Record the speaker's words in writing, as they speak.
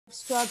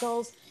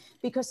struggles,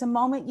 because the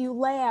moment you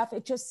laugh,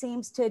 it just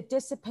seems to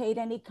dissipate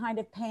any kind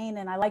of pain.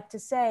 And I like to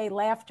say,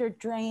 laughter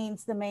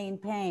drains the main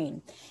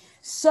pain.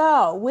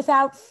 So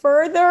without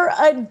further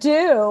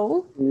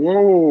ado,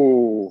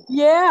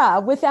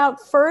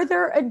 without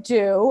further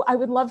ado, I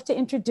would love to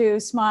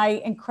introduce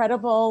my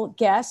incredible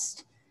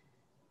guest,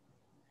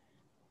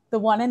 the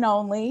one and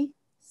only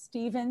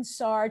Stephen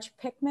Sarge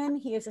Pickman.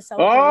 He is a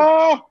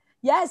celebrated,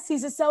 yes,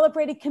 he's a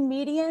celebrated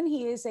comedian.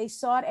 He is a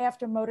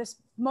sought-after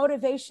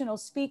motivational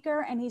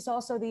speaker, and he's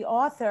also the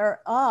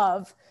author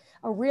of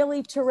a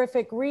really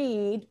terrific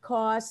read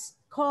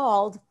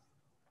called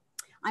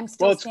I'm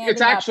Still Standing Up.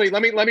 It's actually,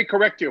 let me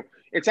correct you.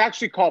 It's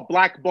actually called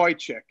Black Boy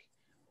Chick.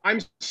 I'm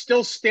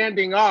Still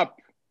Standing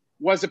Up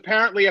was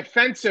apparently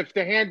offensive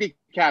to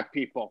handicapped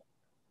people.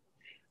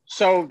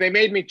 So they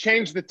made me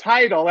change the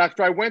title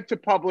after I went to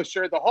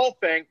publisher, the whole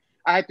thing.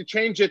 I had to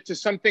change it to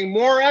something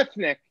more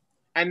ethnic.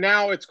 And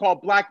now it's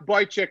called Black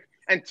Boy Chick.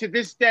 And to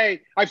this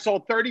day, I've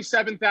sold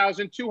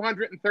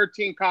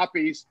 37,213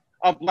 copies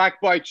of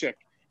Black Boy Chick.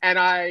 And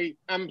I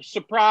am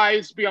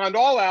surprised beyond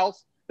all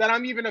else that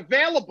I'm even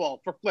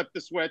available for Flip the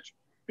Switch,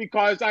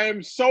 because I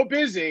am so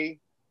busy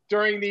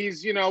during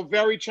these,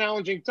 very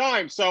challenging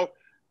times. So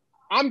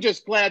I'm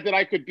just glad that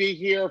I could be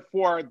here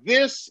for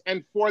this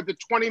and for the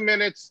 20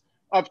 minutes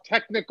of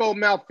technical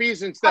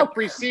malfeasance that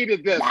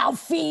preceded this.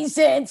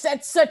 Malfeasance,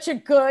 that's such a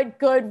good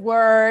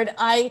word.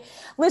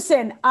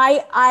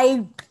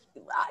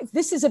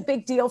 This is a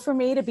big deal for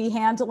me to be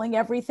handling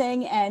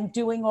everything and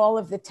doing all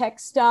of the tech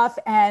stuff.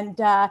 And,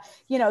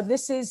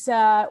 this is,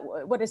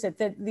 what is it?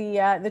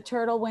 The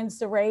turtle wins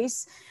the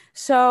race.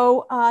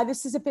 So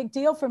this is a big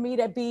deal for me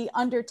to be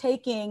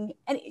undertaking,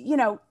 and,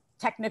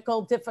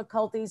 technical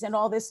difficulties and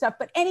all this stuff.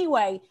 But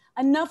anyway,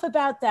 enough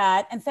about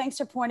that. And thanks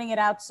for pointing it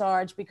out,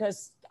 Sarge,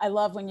 because I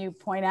love when you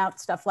point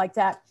out stuff like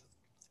that.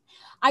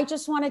 I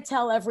just want to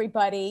tell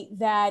everybody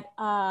that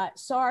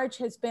Sarge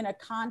has been a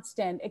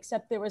constant,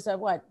 except there was a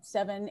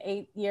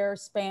 7-8 year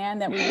span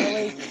that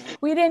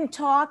we didn't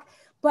talk.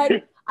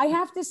 But I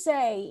have to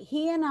say,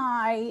 he and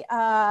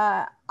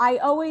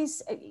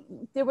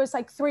there was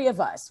like three of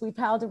us. We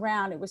palled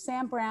around. It was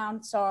Sam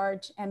Brown,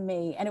 Sarge, and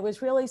me. And it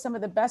was really some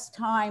of the best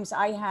times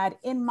I had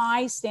in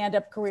my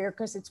stand-up career,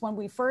 because it's when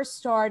we first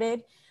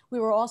started. We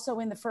were also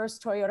in the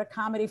first Toyota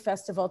Comedy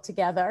Festival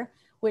together,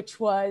 which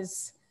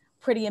was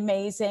pretty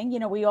amazing.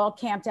 We all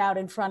camped out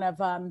in front of,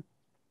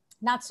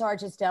 not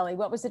Sarge's Deli.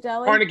 What was the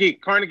deli? Carnegie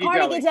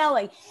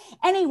Deli.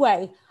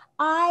 Anyway,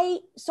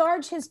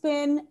 Sarge has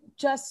been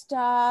just,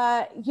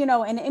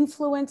 an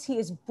influence. He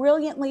is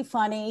brilliantly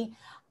funny.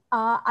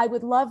 I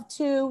would love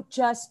to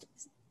just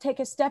take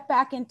a step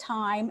back in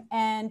time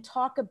and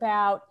talk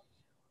about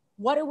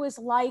what it was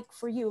like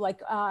for you.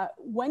 Like,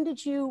 when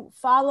did you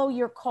follow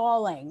your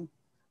calling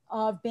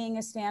of being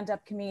a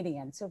stand-up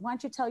comedian? So why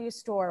don't you tell your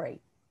story?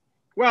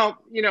 Well,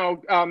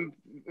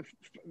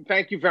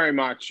 thank you very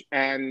much.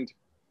 And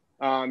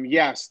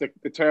yes, the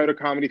Toyota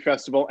Comedy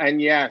Festival.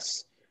 And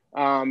yes,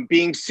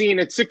 being seen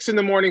at 6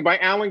 a.m. by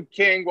Alan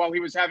King while he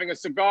was having a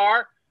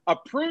cigar, a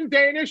prune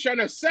Danish,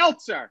 and a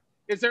seltzer.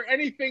 Is there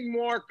anything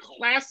more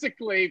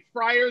classically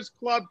Friars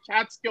Club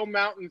Catskill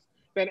Mountains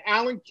than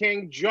Alan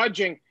King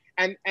judging?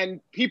 And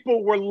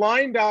people were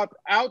lined up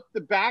out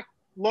the back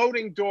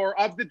loading door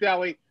of the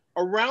deli,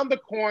 around the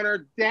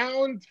corner,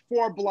 down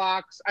 4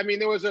 blocks. I mean,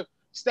 there was a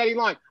steady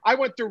line. I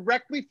went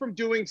directly from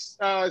doing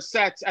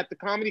sets at the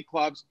comedy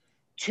clubs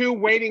to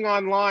waiting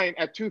online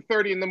at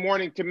 2:30 in the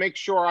morning to make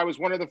sure I was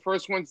one of the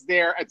first ones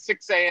there at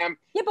 6 a.m.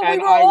 Yeah, but we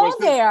were all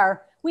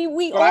there. We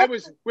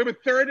were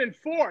third and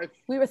fourth.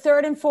 We were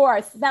third and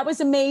fourth. That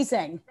was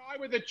amazing. A guy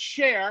with a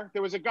chair.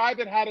 There was a guy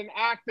that had an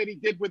act that he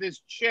did with his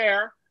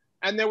chair,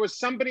 and there was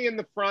somebody in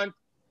the front.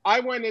 I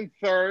went in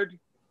third,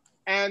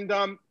 and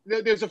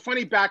there's a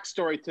funny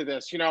backstory to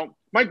this.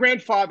 My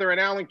grandfather and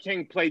Alan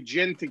King played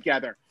gin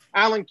together.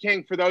 Alan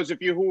King, for those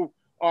of you who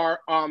are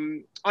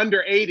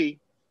under 80,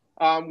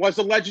 was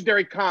a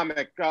legendary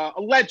comic,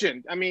 a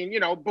legend. I mean,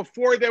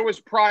 before there was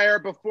Pryor,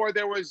 before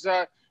there was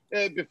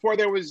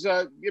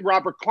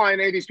Robert Klein,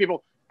 any of these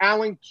people,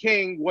 Alan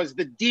King was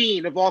the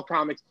dean of all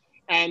comics.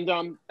 And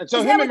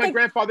so him and my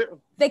grandfather,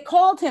 they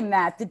called him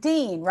that, the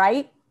dean,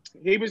 right?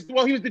 He was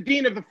the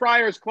dean of the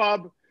Friars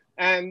Club.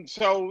 And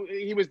so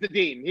he was the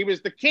dean. He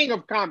was the king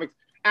of comics,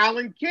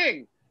 Alan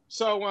King.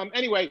 So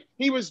anyway,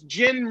 he was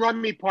gin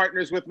rummy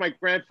partners with my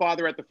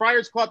grandfather at the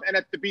Friars Club and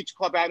at the Beach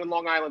Club out in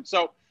Long Island.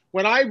 So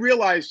when I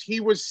realized he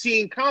was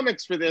seeing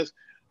comics for this,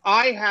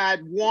 I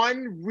had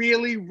one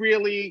really,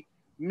 really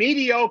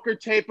mediocre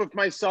tape of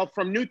myself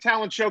from New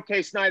Talent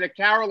Showcase Night at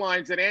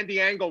Caroline's that Andy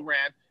Angle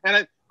ran.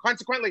 And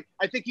consequently,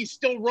 I think he's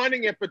still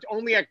running it, but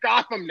only at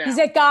Gotham now. He's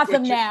at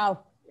Gotham now.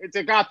 It's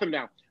at Gotham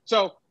now.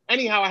 So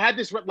anyhow, I had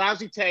this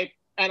lousy tape,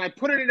 and I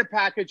put it in a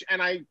package,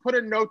 and I put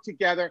a note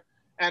together.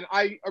 And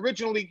I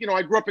originally,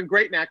 I grew up in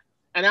Great Neck,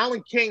 and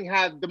Alan King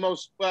had the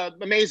most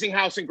amazing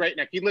house in Great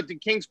Neck. He lived in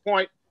Kings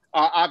Point,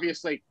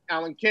 obviously.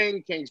 Alan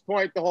King, Kings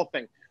Point, the whole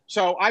thing.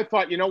 So I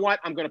thought, you know what?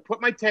 I'm going to put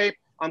my tape.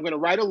 I'm going to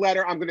write a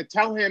letter. I'm going to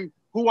tell him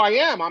who I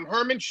am. I'm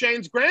Herman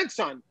Shane's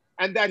grandson.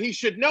 and that he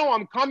should know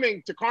I'm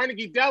coming to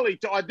Carnegie Deli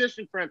to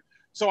audition for him.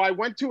 So I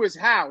went to his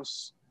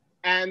house,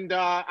 and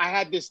I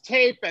had this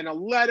tape and a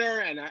letter,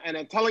 and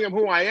I'm telling him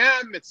who I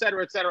am, et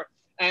cetera, et cetera.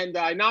 And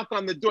I knock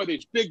on the door,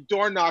 this big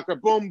door knocker,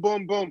 boom,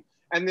 boom, boom.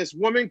 And this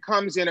woman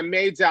comes in a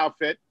maid's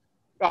outfit,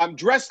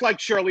 dressed like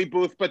Shirley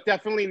Booth, but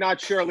definitely not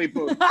Shirley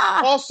Booth.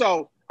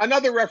 Also,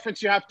 another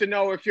reference you have to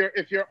know, if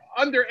you're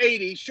under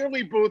 80,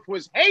 Shirley Booth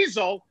was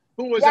Hazel,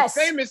 who was a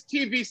famous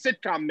TV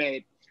sitcom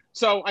maid.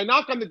 So I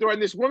knock on the door,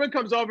 and this woman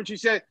comes over, and she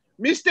said,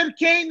 "Mr.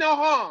 K no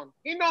home.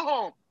 He no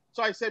home."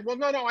 So I said, "Well,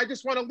 no, I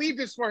just want to leave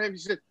this for him."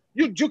 She said,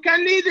 you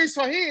can leave this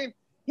for him.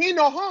 He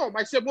no home.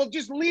 I said, "Well,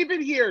 just leave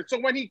it here. So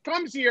when he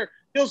comes here,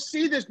 he'll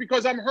see this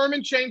because I'm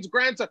Herman Shane's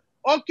grandson."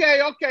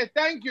 Okay,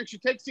 thank you. She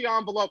takes the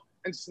envelope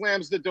and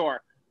slams the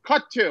door.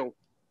 Cut to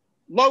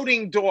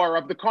loading door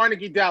of the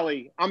Carnegie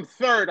Deli. I'm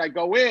third. I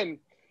go in,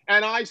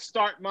 and I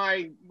start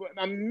my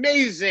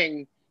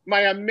amazing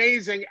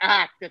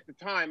act at the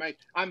time.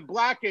 I'm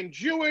Black and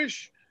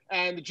Jewish,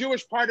 and the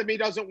Jewish part of me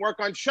doesn't work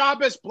on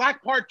Shabbos.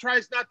 Black part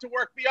tries not to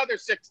work the other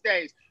 6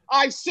 days.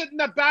 I sit in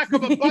the back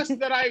of a bus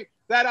that I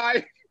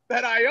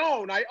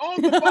own. I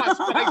own the bus,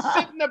 and I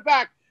sit in the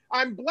back.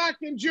 I'm Black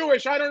and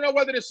Jewish. I don't know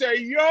whether to say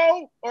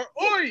yo or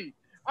oi.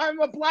 I'm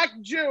a Black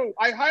Jew.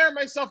 I hire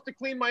myself to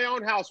clean my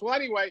own house. Well,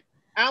 anyway,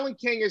 Alan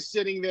King is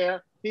sitting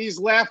there. He's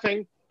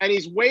laughing, and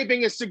he's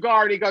waving a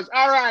cigar, and he goes,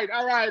 all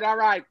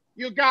right.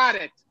 You got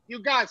it.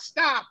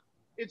 Stop.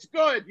 It's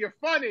good. You're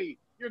funny.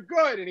 You're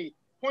good. And he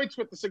points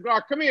with the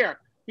cigar. Come here.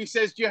 He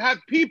says, "Do you have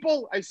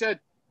people?" I said,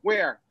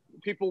 "Where?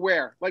 People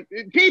where?" Like,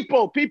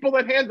 people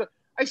that handle.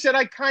 I said,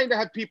 "I kind of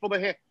have people that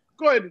handle."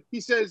 Good.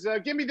 He says,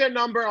 "Give me their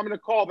number. I'm going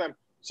to call them."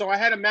 So I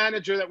had a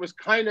manager that was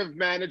kind of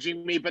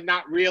managing me, but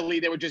not really.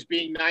 They were just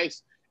being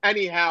nice.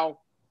 Anyhow,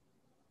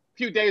 a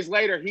few days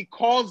later, he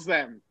calls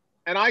them,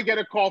 and I get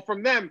a call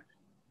from them.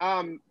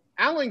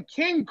 Alan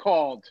King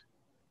called.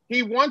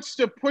 He wants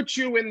to put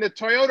you in the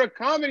Toyota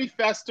Comedy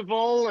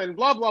Festival and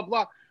blah, blah,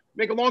 blah.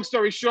 Make a long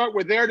story short,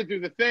 we're there to do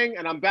the thing,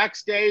 and I'm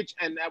backstage,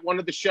 and at one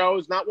of the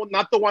shows, not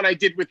the one I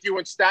did with you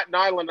in Staten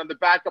Island on the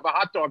back of a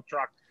hot dog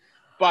truck,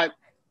 but...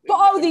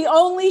 Oh, the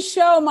only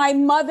show my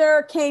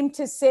mother came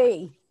to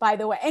see, by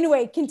the way.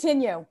 Anyway,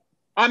 continue.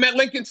 I'm at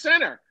Lincoln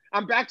Center.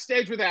 I'm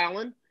backstage with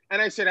Alan,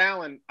 and I said,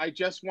 "Alan, I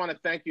just want to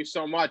thank you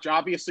so much.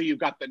 Obviously, you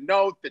got the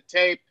note, the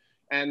tape,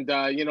 and,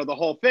 the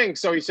whole thing."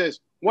 So he says,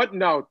 "What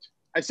note?"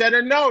 I said,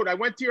 "A note. I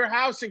went to your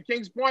house in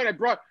Kings Point. I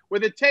brought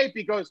with a tape."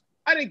 He goes,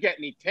 "I didn't get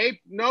any tape,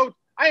 note.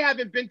 I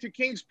haven't been to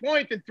Kings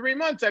Point in 3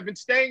 months. I've been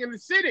staying in the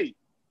city."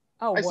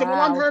 Oh, I said,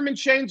 "Well, I'm Herman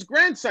Shane's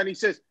grandson." He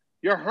says,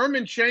 "You're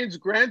Herman Shane's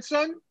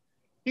grandson?"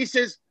 He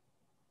says,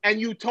 "And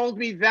you told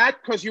me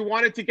that because you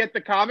wanted to get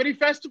the comedy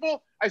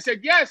festival?" I said,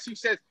 "Yes." He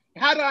says,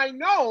 "Had I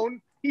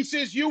known," he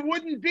says, "you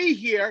wouldn't be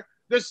here.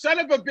 The son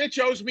of a bitch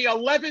owes me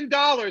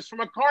 $11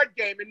 from a card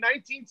game in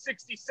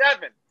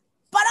 1967.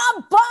 But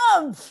I'm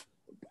bummed.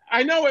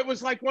 I know, it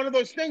was like one of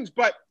those things,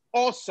 but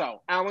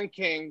also Alan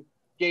King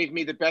gave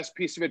me the best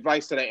piece of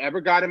advice that I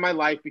ever got in my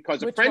life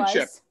because of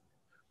friendship.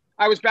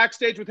 I was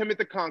backstage with him at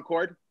the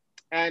Concord,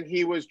 and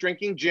he was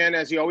drinking gin,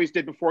 as he always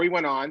did before he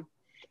went on.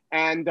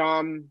 And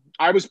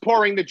I was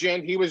pouring the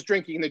gin. He was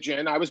drinking the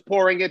gin. I was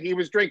pouring it. He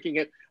was drinking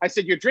it. I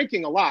said, "You're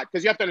drinking a lot,"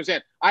 because you have to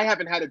understand, I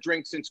haven't had a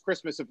drink since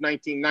Christmas of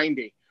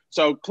 1990.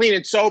 So clean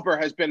and sober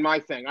has been my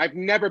thing. I've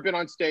never been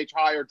on stage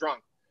high or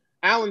drunk.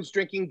 Alan's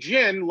drinking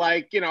gin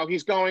like,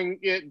 he's going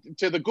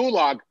to the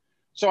gulag.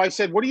 So I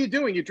said, "What are you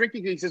doing? You're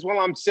drinking?" He says, "Well,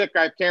 I'm sick.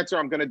 I have cancer.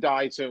 I'm going to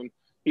die soon."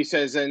 He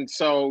says, "And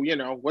so,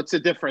 what's the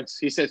difference?"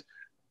 He says,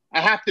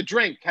 "I have to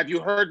drink. Have you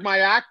heard my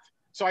act?"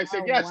 So I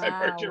said, "Yes, I've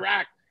heard your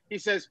act." He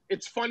says,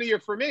 "It's funnier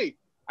for me."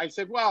 I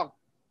said,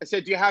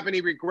 "Do you have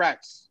any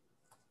regrets?"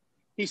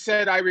 He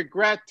said, I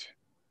regret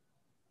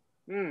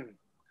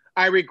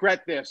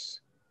this.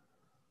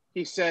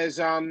 He says,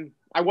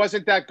 "I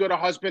wasn't that good a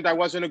husband. I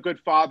wasn't a good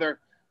father.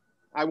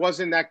 I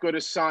wasn't that good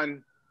a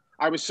son.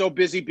 I was so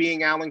busy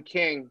being Alan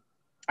King.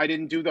 I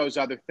didn't do those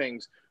other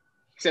things."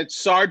 He said,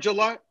 "Sarge,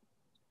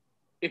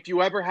 if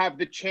you ever have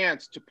the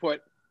chance to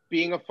put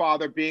being a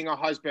father, being a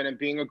husband, and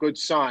being a good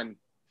son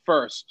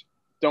first,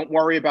 don't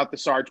worry about the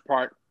Sarge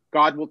part.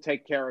 God will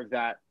take care of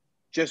that.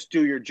 Just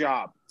do your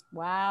job."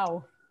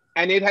 Wow.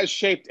 And it has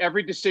shaped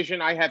every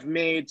decision I have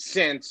made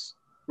since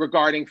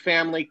regarding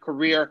family,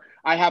 career.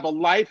 I have a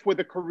life with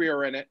a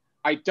career in it.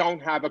 I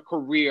don't have a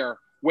career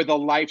with a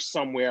life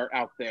somewhere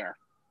out there.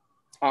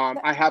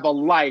 I have a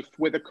life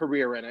with a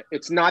career in it.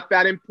 It's not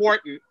that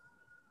important,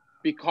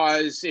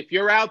 because if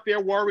you're out there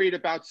worried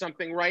about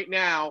something right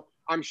now,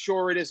 I'm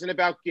sure it isn't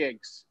about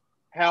gigs,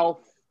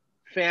 health,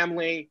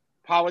 family,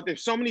 politics.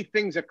 There's so many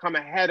things that come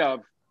ahead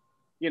of,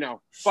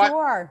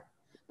 Sure.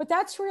 But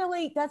that's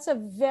a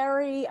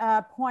very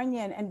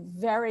poignant and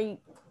very,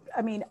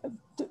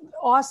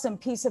 awesome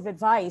piece of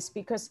advice,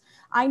 because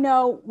I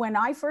know when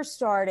I first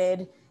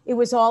started, it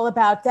was all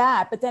about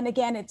that. But then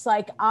again, it's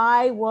like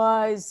I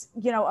was,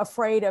 you know,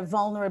 afraid of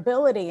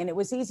vulnerability, and it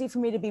was easy for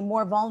me to be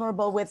more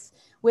vulnerable with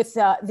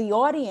the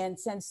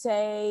audience and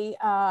say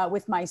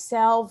with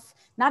myself,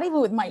 not even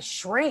with my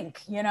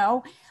shrink, you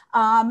know.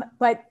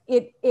 But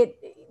it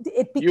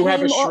became. You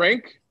have a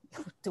shrink?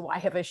 Do I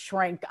have a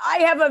shrink? I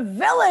have a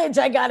village.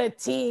 I got a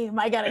team.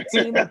 I got a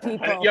team of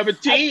people. You have a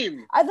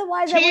team.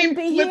 Otherwise, I wouldn't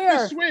be here.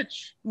 Flip the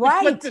switch.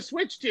 Right. Flip the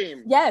switch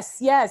team. Yes,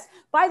 yes.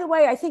 By the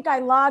way, I think I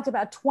logged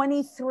about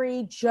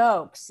 23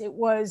 jokes. It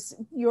was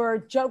your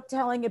joke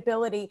telling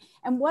ability.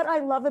 And what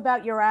I love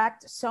about your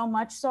act so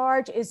much,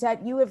 Sarge, is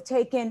that you have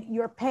taken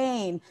your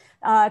pain,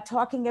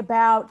 talking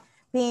about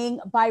being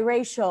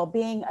biracial,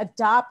 being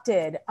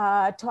adopted,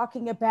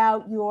 talking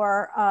about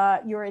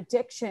your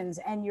addictions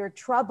and your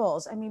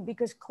troubles. I mean,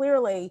 because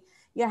clearly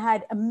you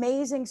had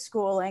amazing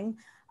schooling.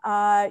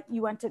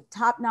 You went to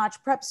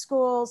top-notch prep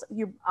schools.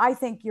 I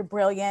think you're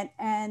brilliant.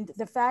 And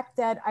the fact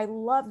that I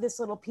love this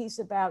little piece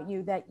about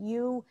you that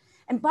you,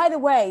 and by the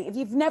way, if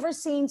you've never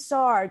seen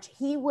Sarge,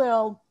 he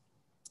will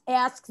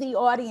ask the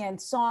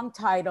audience song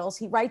titles.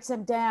 He writes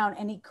them down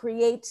and he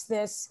creates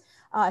this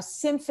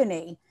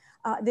symphony.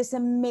 This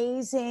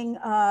amazing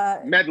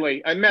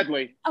medley. A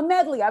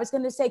medley. I was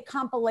going to say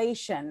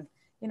compilation.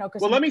 You know,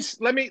 because well, let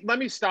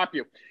me stop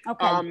you.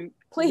 Okay,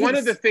 please. One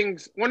of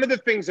the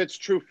things that's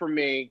true for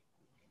me,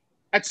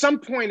 at some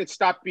point, it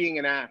stopped being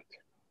an act,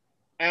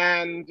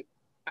 and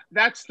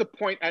that's the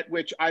point at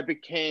which I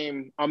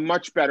became a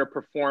much better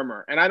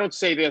performer. And I don't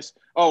say this,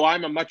 oh,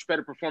 I'm a much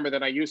better performer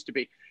than I used to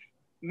be.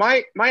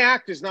 My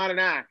act is not an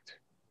act.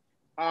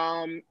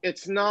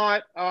 It's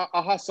not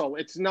a hustle.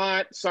 It's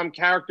not some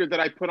character that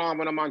I put on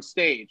when I'm on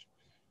stage.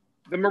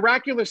 The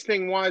miraculous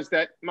thing was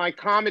that my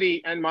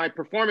comedy and my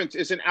performance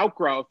is an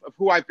outgrowth of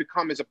who I've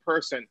become as a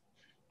person.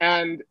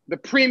 And the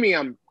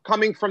premium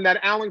coming from that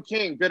Alan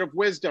King bit of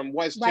wisdom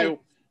was to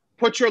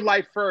put your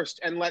life first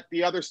and let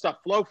the other stuff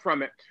flow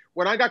from it.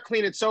 When I got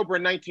clean and sober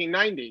in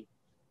 1990,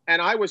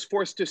 and I was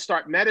forced to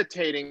start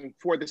meditating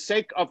for the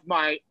sake of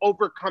my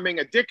overcoming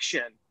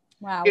addiction,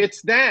 wow.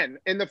 It's then,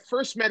 in the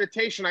first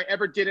meditation I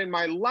ever did in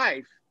my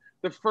life,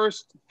 the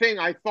first thing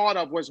I thought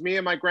of was me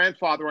and my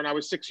grandfather when I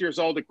was 6 years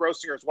old at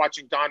Grossinger's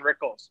watching Don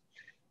Rickles.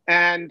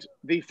 And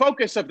the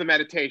focus of the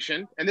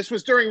meditation, and this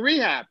was during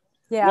rehab,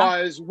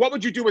 was what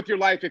would you do with your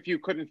life if you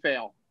couldn't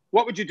fail?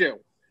 What would you do?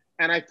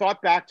 And I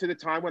thought back to the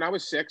time when I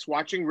was 6,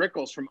 watching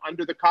Rickles from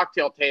under the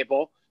cocktail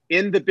table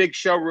in the big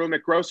showroom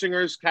at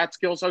Grossinger's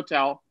Catskills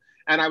Hotel.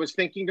 And I was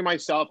thinking to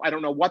myself, I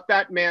don't know what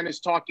that man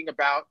is talking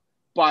about,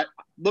 but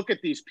look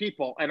at these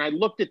people. And I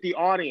looked at the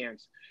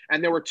audience,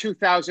 and there were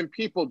 2,000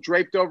 people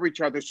draped over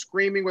each other,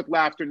 screaming with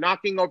laughter,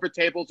 knocking over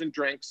tables and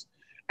drinks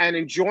and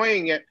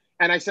enjoying it.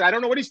 And I said, I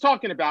don't know what he's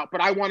talking about,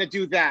 but I want to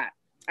do that.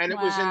 And it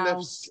was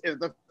in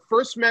the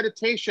first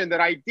meditation that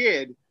I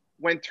did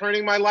when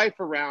turning my life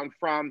around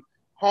from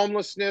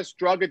homelessness,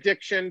 drug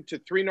addiction to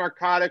 3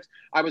 narcotics.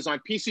 I was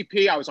on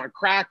PCP, I was on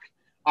crack,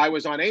 I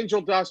was on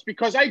angel dust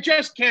because I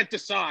just can't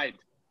decide.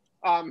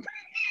 And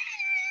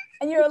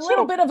you're a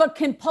little bit of a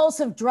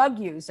compulsive drug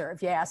user,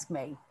 if you ask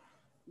me.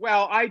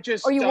 Well, I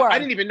just, I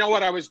didn't even know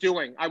what I was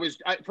doing.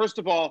 First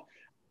of all,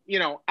 you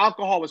know,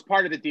 alcohol was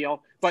part of the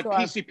deal, but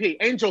PCP,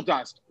 angel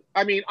dust.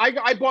 I mean,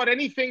 I bought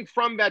anything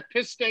from that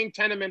piss-stained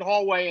tenement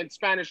hallway in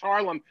Spanish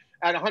Harlem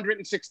at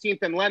 116th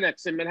and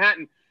Lenox in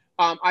Manhattan.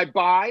 I'd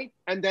buy,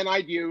 and then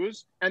I'd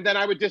use, and then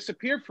I would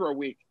disappear for a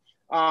week.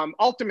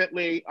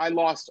 Ultimately, I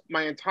lost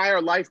my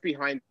entire life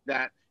behind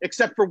that,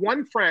 except for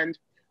one friend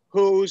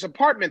whose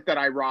apartment that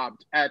I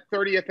robbed at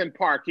 30th and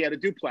Park. He had a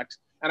duplex,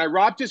 and I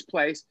robbed his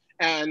place,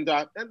 and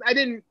I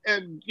didn't,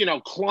 you know,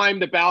 climb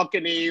the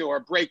balcony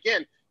or break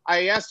in.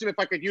 I asked him if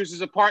I could use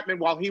his apartment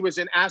while he was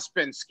in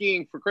Aspen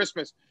skiing for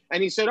Christmas,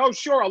 and he said, oh,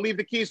 sure, I'll leave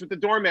the keys with the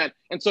doorman.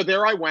 And so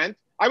there I went.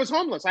 I was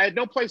homeless. I had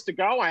no place to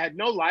go. I had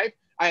no life.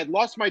 I had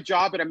lost my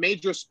job at a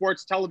major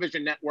sports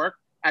television network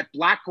at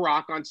Black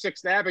Rock on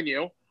 6th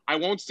Avenue. I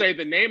won't say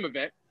the name of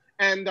it.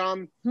 And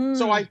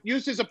so I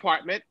used his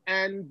apartment,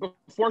 and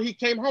before he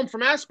came home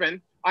from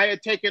Aspen, I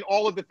had taken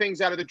all of the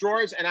things out of the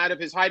drawers and out of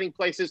his hiding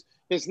places,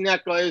 his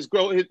necklace,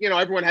 you know,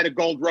 everyone had a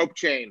gold rope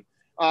chain,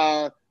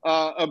 a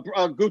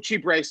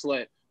Gucci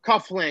bracelet,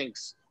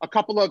 cufflinks, a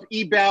couple of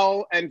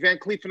Ebel and Van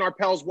Cleef &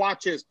 Arpels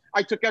watches.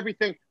 I took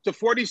everything to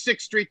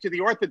 46th Street to the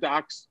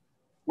Orthodox,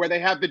 where they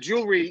have the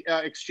jewelry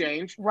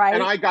exchange. Right.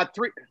 And I got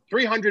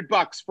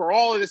 $300 for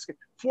all of this,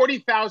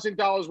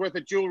 $40,000 worth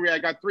of jewelry. I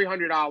got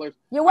 $300.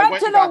 You went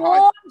to the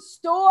wrong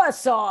store,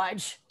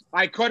 Sarge.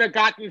 I could have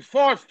gotten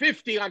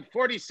 $450 on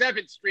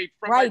 47th Street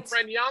from my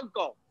friend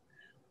Yanko.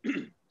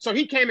 So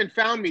he came and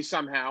found me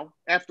somehow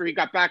after he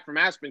got back from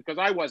Aspen, because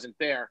I wasn't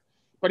there.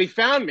 But he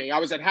found me. I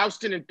was at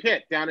Houston and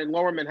Pitt down in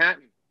Lower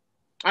Manhattan.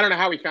 I don't know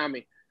how he found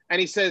me. And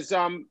he says,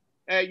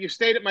 you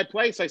stayed at my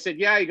place? I said,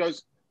 yeah. He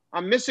goes,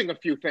 I'm missing a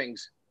few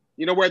things.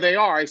 You know where they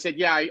are? I said,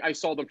 yeah, I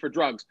sold them for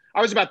drugs.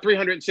 I was about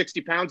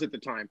 360 pounds at the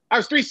time. I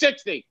was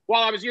 360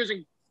 while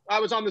I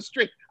was on the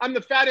street. I'm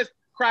the fattest.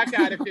 crack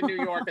addict in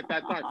New York at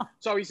that time.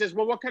 So he says,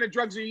 well, what kind of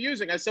drugs are you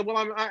using? I said, well,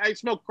 I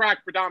smoke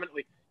crack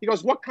predominantly. He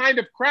goes, what kind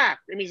of crack?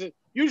 I mean, he said,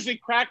 usually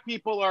crack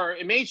people are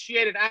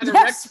emaciated, anorexic.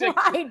 That's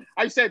right.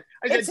 I said,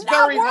 it's not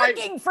very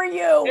working high, for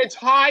you. It's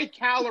high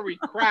calorie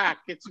crack.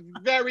 It's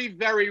very,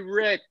 very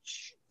rich.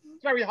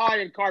 It's very high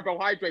in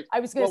carbohydrates. I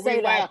was going to say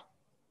that. Laughed.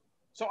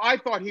 So I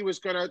thought he was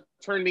going to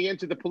turn me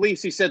into the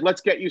police. He said, let's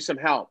get you some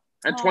help.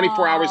 And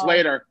 24 hours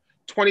later,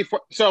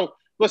 24. So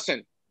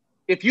listen,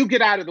 if you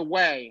get out of the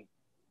way,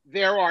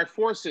 there are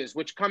forces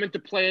which come into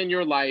play in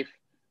your life,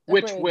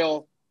 which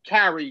will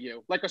carry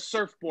you like a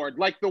surfboard,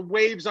 like the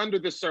waves under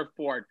the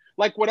surfboard,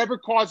 like whatever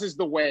causes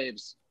the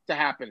waves to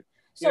happen.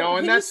 So you know,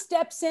 and he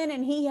steps in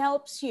and he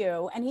helps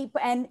you.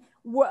 And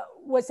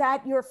was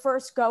that your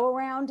first go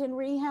around in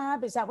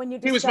rehab? Is that when you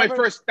discovered? He was my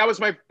first.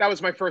 That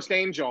was my first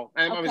angel,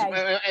 and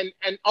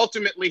and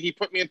ultimately he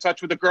put me in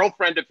touch with a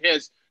girlfriend of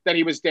his that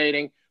he was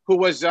dating, who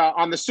was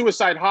on the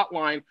suicide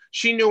hotline.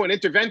 She knew an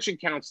intervention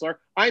counselor.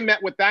 I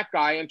met with that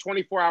guy, and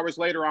 24 hours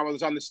later, I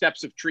was on the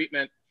steps of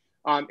treatment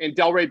in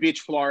Delray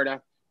Beach,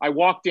 Florida. I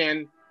walked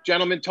in.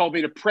 Gentleman told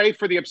me to pray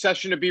for the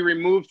obsession to be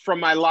removed from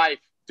my life,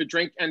 to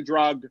drink and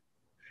drug,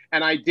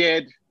 and I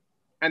did.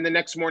 And the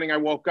next morning I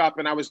woke up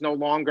and I was no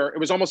longer, it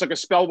was almost like a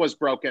spell was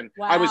broken.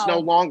 Wow. I was no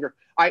longer,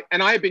 I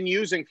had been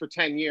using for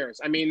 10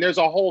 years. I mean, there's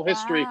a whole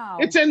history. Wow.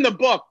 It's in the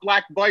book,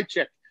 Black Boy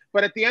Chick.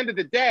 But at the end of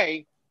the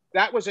day,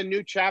 that was a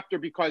new chapter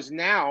because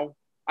now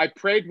I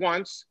prayed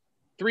once,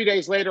 3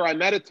 days later I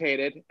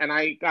meditated and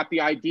I got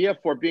the idea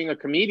for being a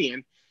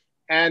comedian.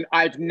 And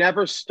I've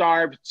never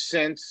starved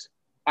since.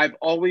 I've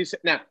always,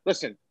 now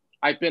listen,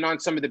 I've been on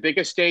some of the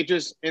biggest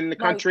stages in the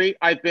country.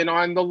 Right. I've been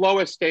on the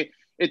lowest stage.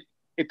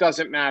 It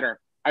doesn't matter.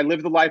 I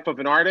live the life of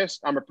an artist.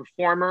 I'm a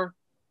performer.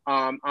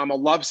 I'm a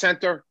love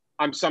center.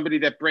 I'm somebody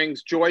that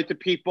brings joy to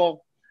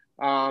people.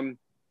 It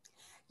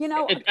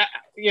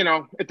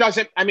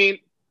doesn't, I mean,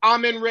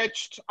 I'm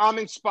enriched, I'm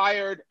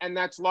inspired, and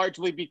that's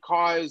largely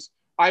because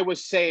I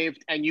was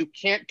saved, and you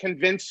can't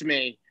convince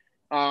me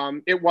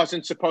it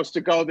wasn't supposed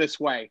to go this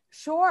way.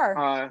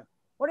 Sure.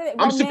 What are they?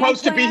 I'm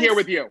supposed to be here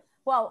with you.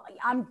 Well,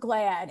 I'm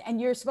glad,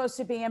 and you're supposed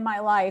to be in my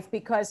life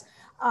because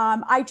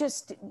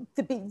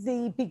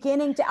the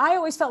beginning, I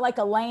always felt like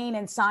Elaine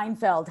and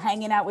Seinfeld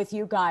hanging out with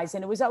you guys,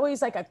 and it was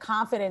always like a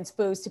confidence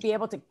boost to be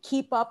able to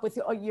keep up with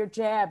your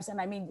jabs.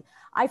 And I mean,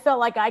 I felt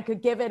like I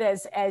could give it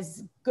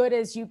as good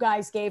as you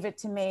guys gave it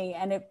to me,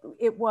 and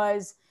it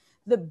was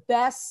the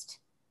best,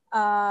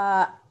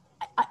 I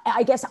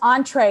guess,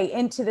 entree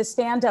into the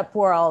stand-up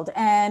world.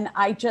 And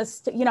I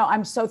just,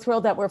 I'm so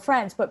thrilled that we're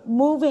friends. But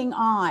moving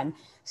on.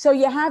 So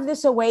you have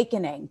this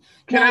awakening.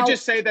 Can I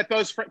just say that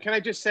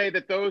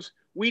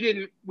we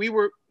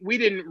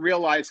didn't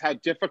realize how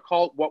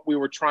difficult what we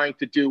were trying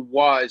to do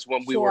was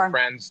when we were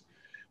friends.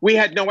 We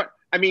had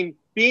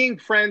being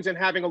friends and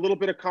having a little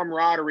bit of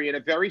camaraderie in a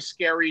very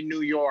scary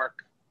New York,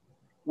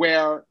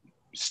 where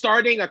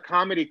starting a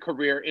comedy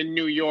career in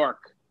New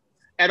York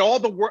at all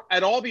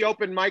the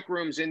open mic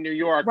rooms in New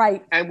York.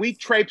 Right. And we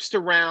traipsed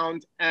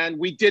around and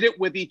we did it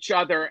with each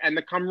other, and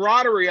the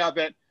camaraderie of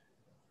it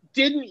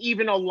didn't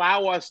even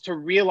allow us to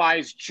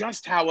realize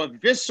just how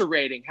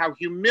eviscerating, how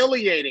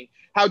humiliating,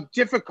 how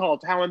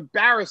difficult, how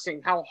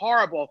embarrassing, how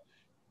horrible,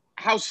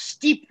 how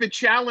steep the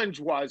challenge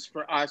was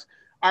for us.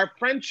 Our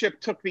friendship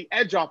took the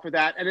edge off of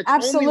that. And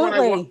it's only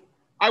when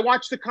I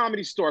watched the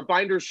Comedy Store,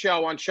 Binder's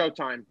show on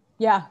Showtime.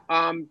 Yeah.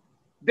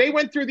 They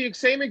went through the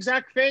same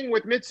exact thing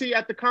with Mitzi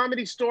at the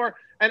Comedy Store.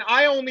 And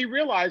I only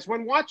realized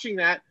when watching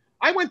that,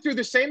 I went through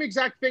the same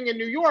exact thing in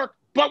New York,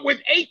 but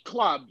with 8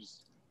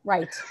 clubs.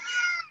 Right.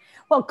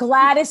 Well,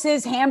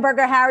 Gladys's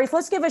Hamburger Harry's.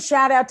 Let's give a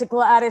shout out to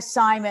Gladys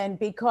Simon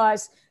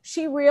because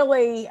she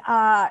really,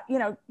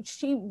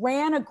 she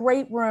ran a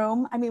great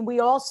room. I mean, we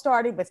all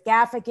started with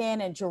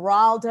Gaffigan and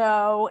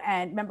Giraldo,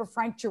 and remember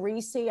Frank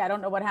Gerisi? I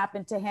don't know what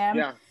happened to him.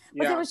 Yeah,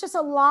 but there was just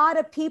a lot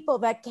of people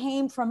that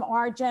came from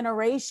our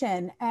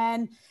generation.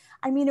 And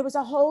I mean, it was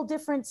a whole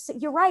different,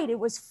 you're right, it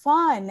was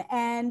fun.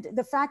 And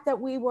the fact that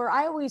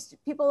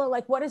people are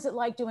like, what is it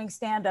like doing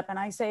stand-up? And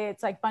I say,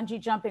 it's like bungee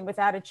jumping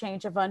without a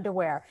change of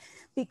underwear.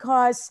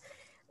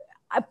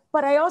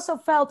 But I also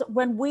felt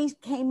when we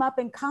came up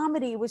in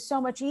comedy, it was so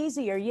much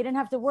easier. You didn't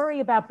have to worry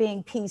about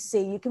being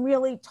PC. You can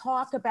really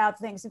talk about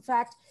things. In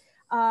fact,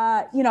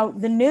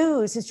 the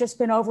news has just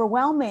been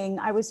overwhelming.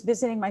 I was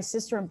visiting my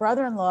sister and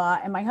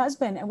brother-in-law and my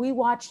husband, and we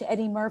watched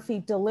Eddie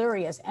Murphy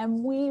Delirious,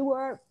 and we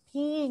were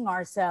peeing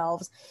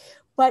ourselves.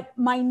 But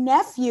my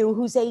nephew,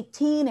 who's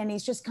 18, and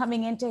he's just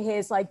coming into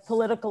his like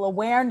political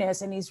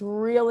awareness, and he's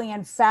really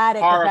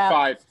emphatic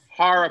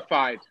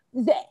horrified.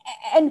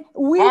 And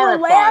we were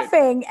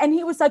laughing, and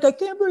he was like, I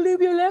can't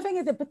believe you're laughing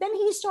at it. But then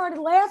he started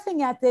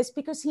laughing at this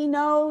because he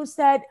knows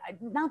that,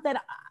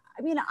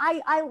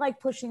 I like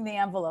pushing the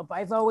envelope.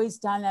 I've always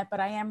done that, but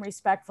I am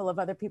respectful of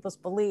other people's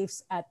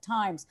beliefs at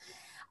times.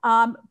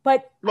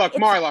 But look,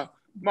 Marla,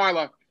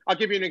 I'll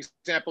give you an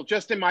example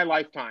just in my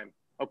lifetime.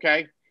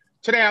 Okay.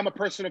 Today, I'm a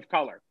person of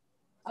color.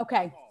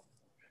 Okay.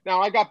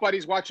 Now I got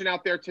buddies watching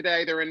out there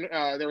today. They're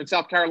in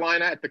South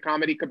Carolina at the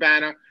Comedy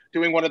Cabana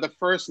doing one of the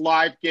first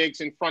live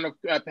gigs in front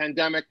of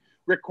pandemic.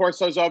 Rick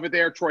Corso's over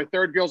there. Troy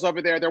Thirdgill's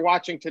over there. They're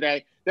watching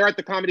today. They're at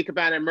the Comedy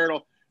Cabana in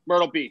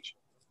Myrtle Beach.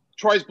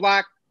 Troy's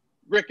black.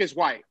 Rick is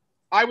white.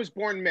 I was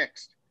born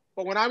mixed.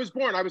 But when I was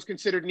born, I was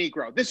considered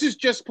Negro. This is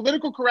just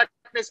political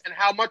correctness and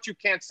how much you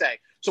can't say.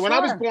 So when I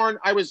was born,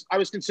 I was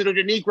considered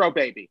a Negro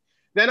baby.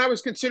 Then I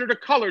was considered a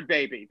colored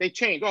baby. They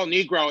changed. Oh,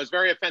 Negro is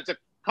very offensive.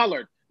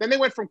 Colored. Then they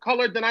went from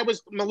colored. Then I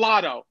was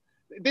mulatto.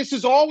 This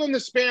is all in the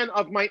span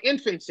of my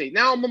infancy.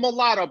 Now I'm a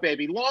mulatto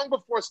baby. Long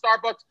before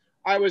Starbucks,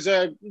 I was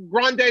a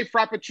grande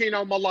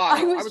frappuccino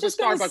mulatto. I was just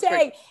going to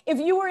say, if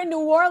you were in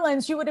New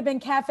Orleans, you would have been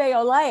Cafe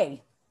au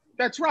lait.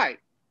 That's right.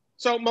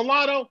 So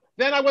mulatto,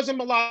 then I wasn't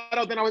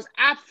mulatto, then I was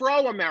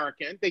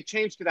Afro-American. They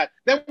changed to that.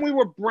 Then we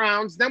were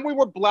browns, then we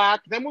were black,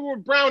 then we were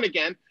brown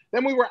again,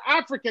 then we were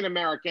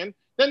African-American.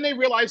 Then they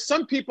realized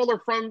some people are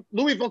from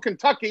Louisville,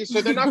 Kentucky, so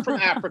they're not from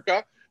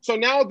Africa. So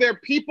now they're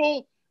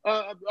people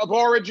of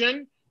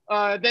origin.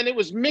 Then it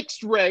was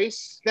mixed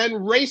race.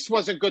 Then race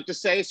wasn't good to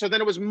say, so then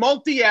it was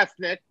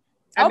multi-ethnic.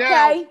 And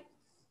okay.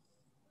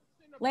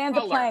 Land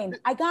the plane.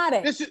 I got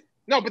it.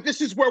 But this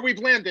is where we've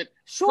landed.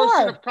 Sure.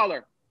 Person of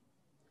color.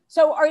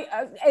 So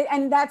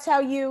and that's how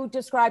you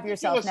describe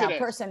yourself now,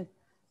 person.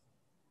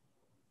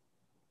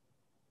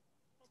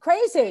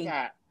 Crazy.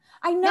 I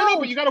know. No,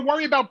 but you got to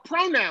worry about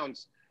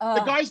pronouns.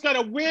 The guy's got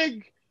a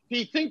wig.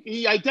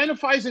 He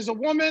identifies as a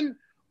woman,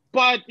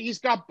 but he's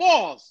got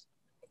balls.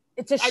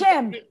 It's a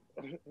shim.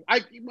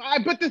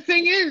 But the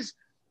thing is,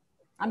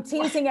 I'm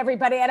teasing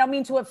everybody. I don't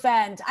mean to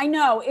offend. I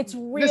know it's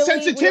really the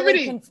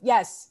sensitivity. Really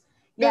yes.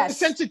 The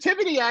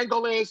sensitivity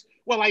angle is,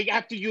 well, I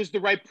have to use the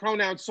right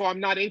pronouns so I'm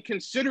not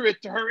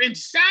inconsiderate to her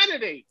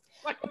insanity.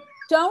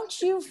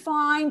 Don't you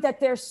find that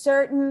there's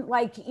certain,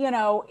 like,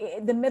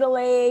 the middle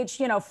age,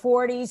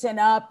 40s and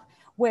up,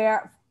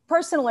 where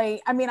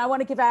personally, I mean, I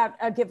want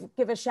to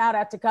give a shout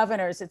out to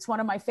Governors. It's one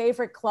of my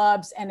favorite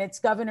clubs, and it's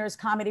Governors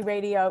Comedy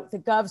Radio, the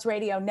Govs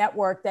Radio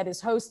Network that is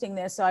hosting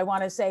this. So I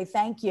want to say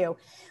thank you.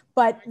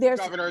 But there's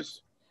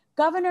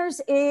Governors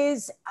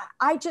is,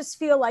 I just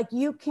feel like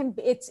you can,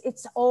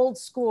 it's old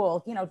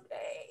school,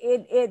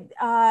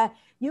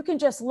 you can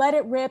just let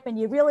it rip, and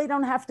you really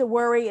don't have to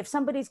worry if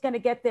somebody's going to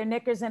get their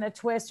knickers in a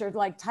twist or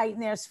like tighten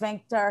their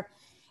sphincter.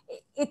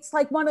 It's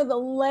like one of the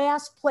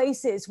last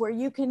places where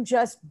you can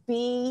just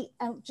be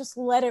and just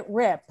let it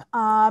rip.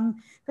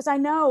 Because I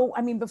know,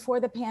 I mean, before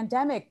the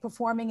pandemic,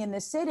 performing in the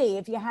city,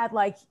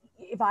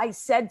 if I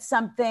said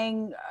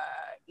something,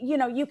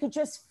 you could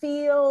just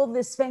feel the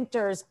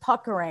sphincters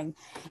puckering.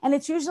 And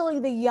it's usually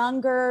the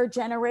younger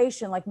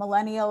generation, like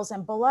millennials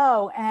and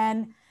below.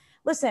 And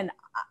listen,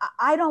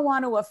 I don't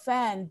want to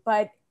offend,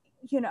 but,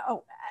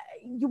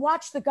 you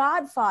watch The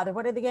Godfather.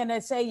 What are they going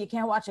to say? You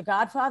can't watch The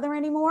Godfather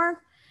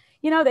anymore?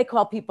 They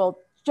call people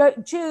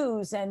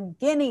Jews and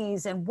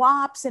guineas and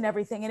wops and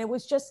everything. And it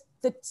was just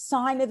the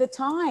sign of the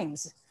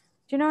times.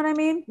 Do you know what I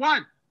mean?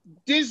 What?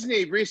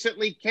 Disney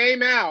recently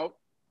came out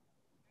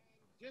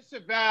and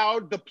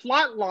disavowed the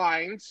plot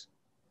lines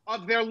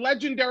of their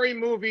legendary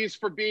movies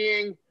for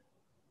being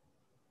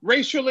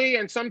racially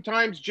and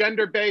sometimes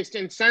gender-based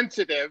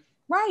insensitive.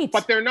 Right.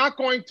 But they're not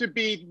going to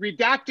be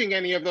redacting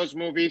any of those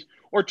movies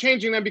or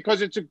changing them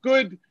because it's a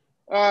good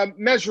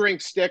measuring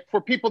stick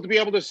for people to be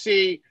able to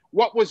see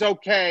what was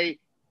okay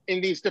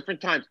in these different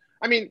times.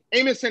 I mean,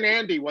 Amos and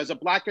Andy was a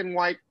black and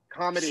white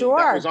comedy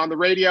that was on the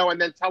radio and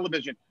then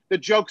television. The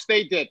jokes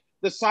they did,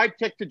 the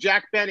sidekick to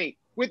Jack Benny,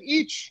 with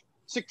each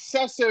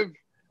successive,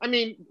 I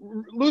mean,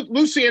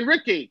 Lucy and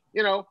Ricky,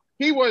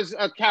 he was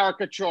a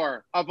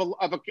caricature of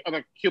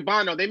a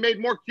Cubano. They made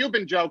more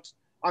Cuban jokes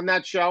on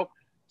that show.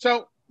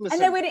 So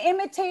listen. And they would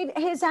imitate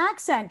his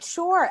accent.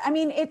 Sure. I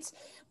mean,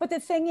 but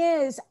the thing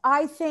is,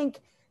 I think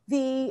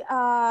it's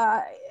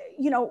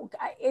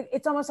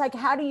almost like,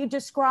 how do you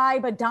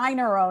describe a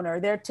diner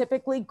owner? They're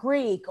typically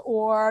Greek,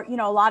 or,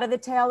 a lot of the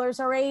tailors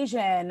are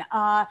Asian.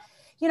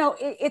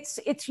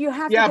 It's you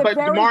have to get but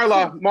very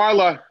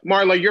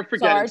Marla, you're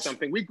forgetting Sarge,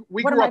 something.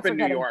 We grew up in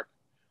New York.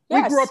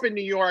 Yes. We grew up in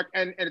New York,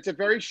 and it's a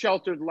very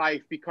sheltered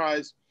life,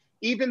 because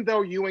even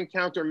though you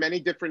encounter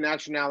many different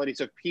nationalities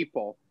of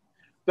people,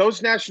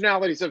 those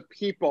nationalities of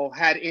people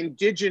had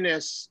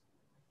indigenous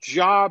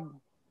job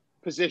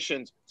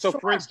positions. So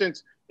for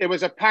instance, it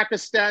was a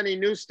Pakistani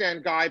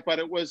newsstand guy, but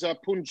it was a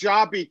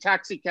Punjabi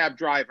taxi cab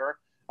driver,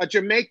 a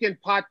Jamaican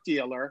pot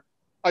dealer,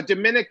 a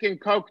Dominican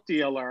Coke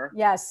dealer.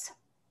 Yes.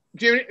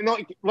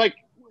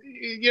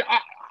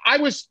 I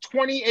was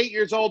 28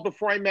 years old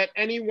before I met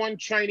anyone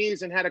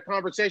Chinese and had a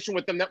conversation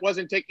with them that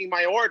wasn't taking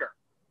my order.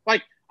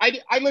 Like,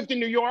 I lived in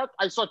New York.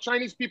 I saw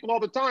Chinese people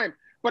all the time,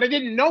 but I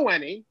didn't know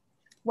any.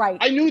 Right.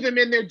 I knew them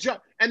in their job,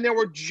 and there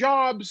were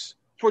jobs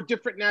for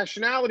different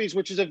nationalities,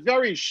 which is a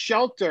very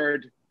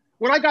sheltered.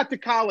 When I got to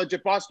college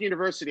at Boston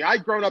University,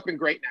 I'd grown up in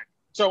Great Neck.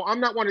 So I'm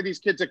not one of these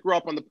kids that grew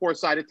up on the poor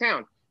side of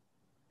town.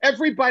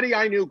 Everybody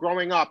I knew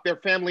growing up, their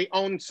family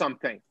owned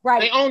something.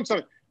 Right. They owned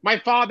something. My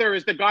father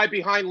is the guy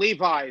behind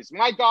Levi's.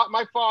 My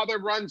father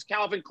runs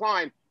Calvin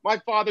Klein. My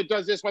father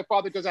does this. My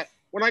father does that.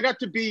 When I got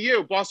to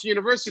BU, Boston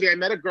University, I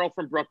met a girl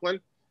from Brooklyn.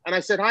 And I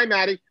said, hi,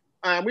 Maddie.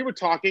 We were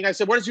talking. I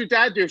said, what does your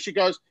dad do? She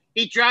goes,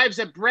 he drives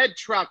a bread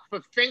truck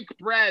for Fink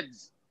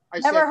Breads.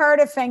 Never heard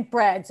of Fink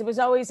Breads. It was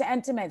always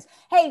Entenmann's.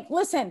 Hey,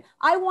 listen,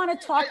 I want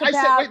to talk about.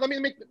 I said,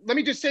 wait, let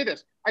me just say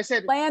this. I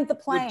said, land the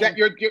plane.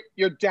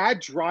 Your dad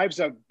drives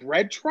a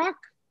bread truck?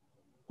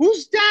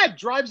 Whose dad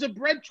drives a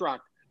bread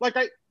truck? Like,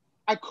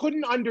 I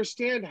couldn't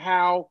understand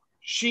how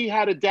she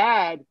had a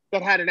dad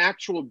that had an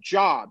actual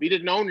job. He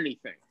didn't own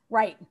anything.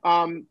 Right.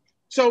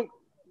 So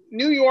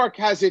New York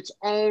has its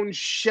own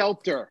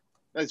shelter.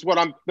 That's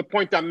the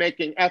point I'm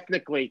making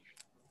ethnically.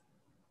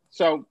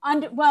 So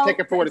take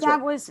it for what it's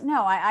worth.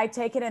 I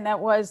take it, and that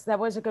was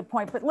a good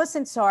point. But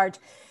listen, Sarge,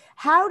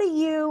 how do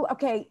you?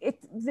 Okay,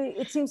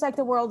 it seems like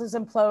the world is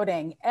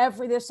imploding.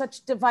 There's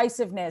such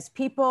divisiveness.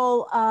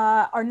 People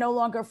are no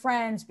longer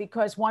friends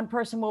because one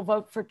person will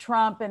vote for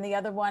Trump and the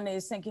other one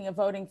is thinking of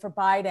voting for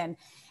Biden.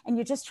 And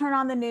you just turn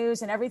on the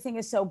news and everything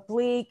is so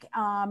bleak.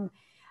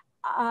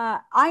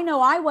 I know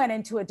I went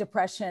into a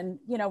depression,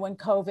 when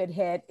COVID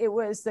hit. It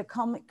was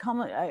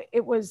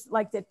it was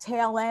like the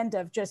tail end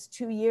of just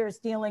 2 years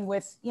dealing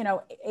with,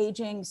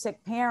 aging,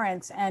 sick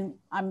parents. And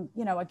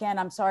again,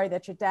 I'm sorry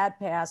that your dad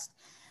passed,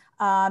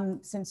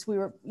 since we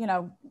were,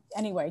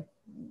 anyway,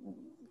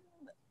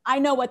 I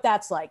know what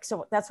that's like.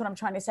 So that's what I'm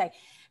trying to say.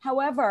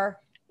 However,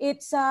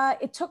 it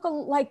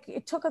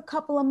took a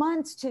couple of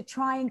months to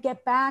try and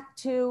get back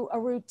to a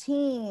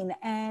routine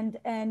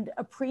and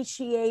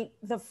appreciate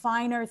the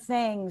finer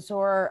things.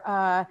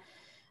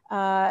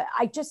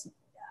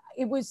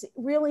 It was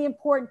really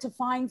important to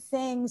find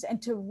things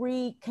and to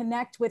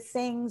reconnect with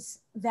things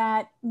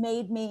that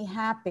made me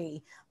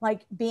happy,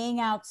 like being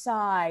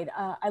outside.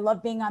 I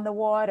love being on the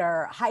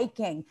water,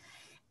 hiking.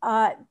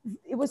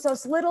 It was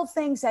those little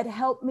things that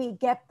helped me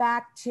get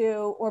back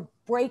to or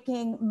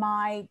breaking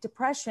my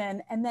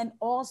depression. And then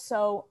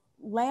also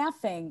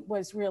laughing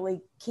was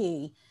really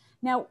key.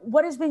 Now,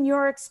 what has been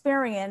your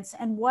experience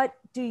and what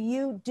do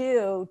you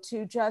do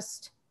to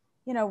just,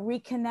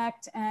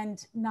 reconnect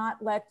and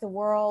not let the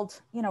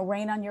world,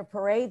 rain on your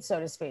parade, so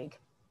to speak?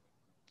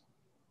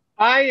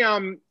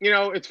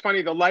 It's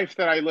funny, the life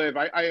that I live,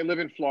 I live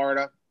in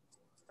Florida.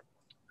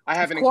 I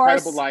have an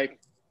incredible life.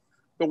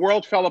 The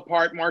world fell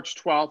apart March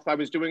 12th. I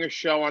was doing a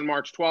show on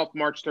March 12th,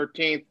 March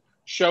 13th.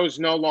 Show's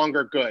no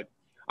longer good.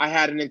 I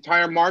had an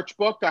entire March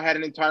booked. I had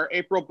an entire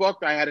April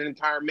booked. I had an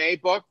entire May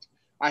booked.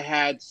 I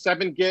had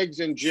 7 gigs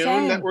in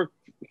June that were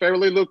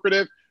fairly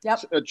lucrative.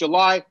 Yep.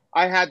 July,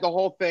 I had the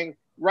whole thing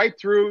right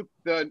through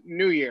the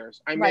New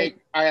Year's. I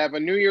have a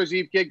New Year's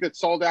Eve gig that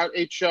sold out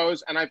 8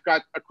 shows, and I've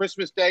got a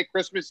Christmas Day,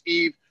 Christmas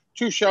Eve,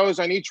 2 shows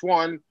on each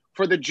one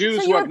for the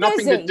Jews who have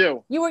nothing to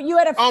do. You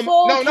had a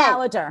full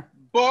calendar.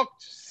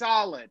 Booked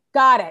solid.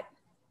 Got it.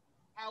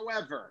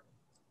 However,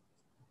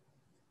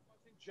 it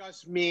wasn't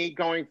just me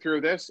going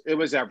through this. It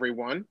was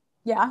everyone.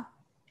 Yeah.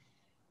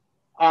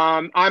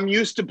 I'm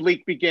used to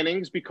bleak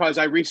beginnings because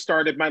I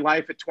restarted my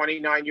life at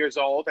 29 years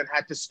old and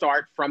had to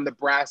start from the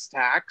brass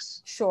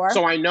tacks. Sure.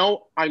 So I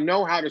know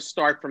how to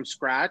start from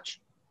scratch.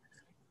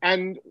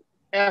 And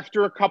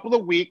after a couple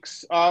of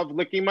weeks of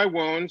licking my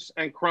wounds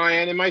and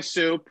crying in my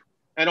soup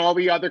and all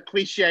the other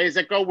cliches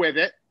that go with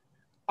it,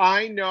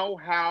 I know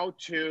how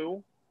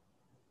to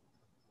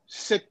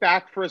sit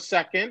back for a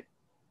second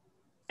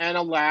and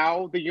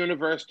allow the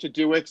universe to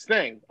do its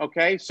thing.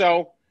 Okay.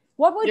 So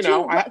what would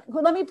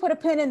let me put a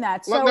pin in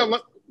that. So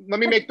let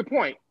me make the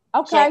point.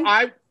 Okay.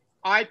 So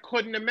I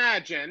couldn't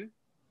imagine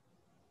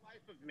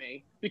life of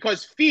me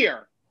because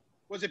fear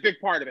was a big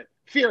part of it.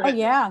 Fear.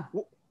 Yeah.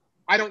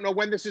 I don't know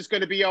when this is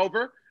going to be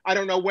over. I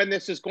don't know when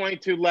this is going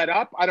to let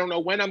up. I don't know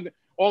when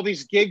all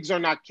these gigs are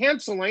not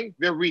canceling.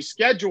 They're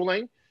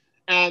rescheduling.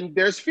 And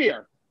there's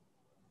fear.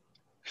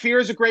 Fear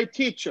is a great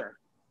teacher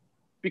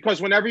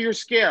because whenever you're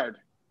scared,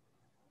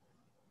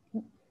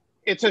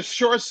 it's a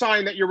sure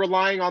sign that you're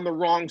relying on the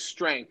wrong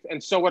strength.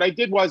 And so what I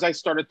did was I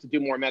started to do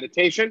more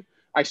meditation.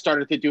 I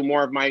started to do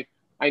more of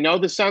I know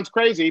this sounds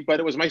crazy, but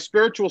it was my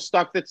spiritual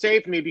stuff that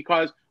saved me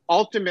because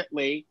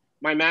ultimately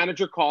my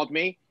manager called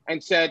me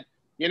and said,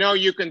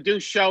 you can do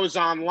shows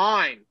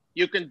online.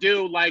 You can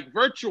do like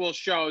virtual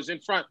shows in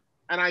front.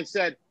 And I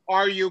said,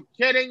 are you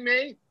kidding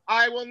me?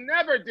 I will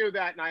never do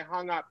that. And I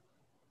hung up.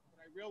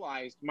 But I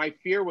realized my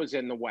fear was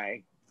in the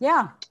way.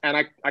 Yeah. And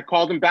I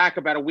called him back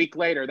about a week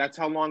later. That's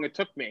how long it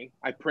took me.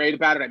 I prayed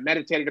about it. I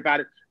meditated about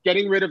it,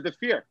 getting rid of the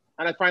fear.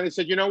 And I finally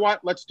said, you know what?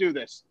 Let's do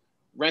this.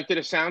 Rented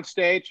a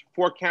soundstage,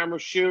 4-camera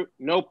shoot,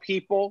 no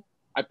people.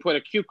 I put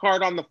a cue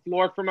card on the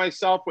floor for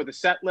myself with a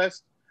set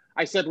list.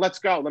 I said, let's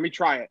go. Let me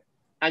try it.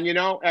 And,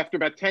 after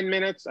about 10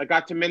 minutes, I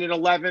got to minute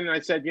 11 and I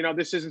said,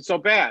 this isn't so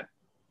bad.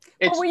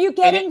 Were you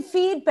getting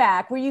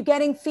feedback? Were you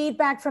getting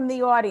feedback from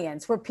the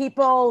audience? Were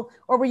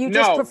you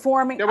just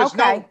performing? There was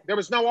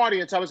no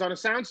audience. I was on a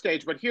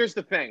soundstage, but here's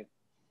the thing.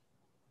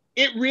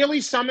 It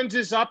really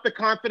summons up the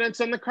confidence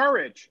and the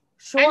courage.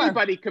 Sure.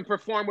 Anybody can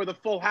perform with a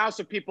full house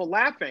of people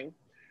laughing.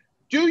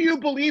 Do you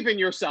believe in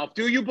yourself?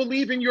 Do you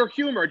believe in your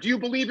humor? Do you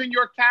believe in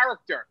your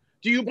character?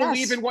 Do you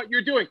believe in what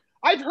you're doing?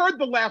 I've heard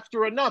the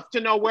laughter enough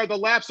to know where the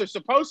laughs are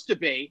supposed to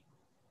be.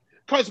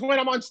 Because when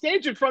I'm on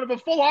stage in front of a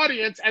full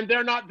audience and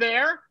they're not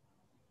there,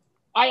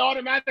 I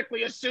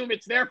automatically assume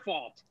it's their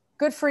fault.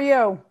 Good for you.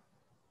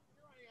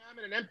 Here I am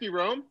in an empty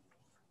room.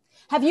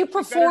 Have you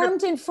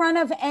performed in front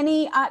of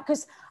any,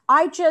 because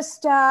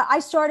I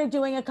started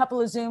doing a couple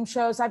of Zoom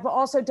shows. I've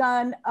also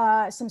done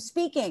some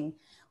speaking,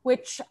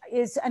 which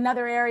is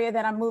another area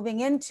that I'm moving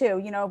into,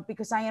 you know,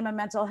 because I am a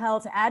mental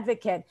health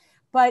advocate.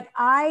 But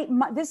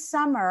this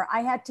summer,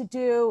 I had to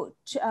do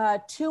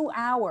 2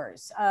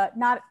 hours,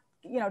 not,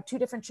 you know, 2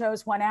 different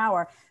shows, 1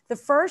 hour. The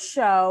first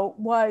show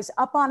was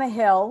up on a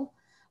hill,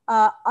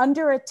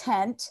 under a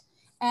tent,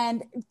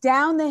 and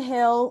down the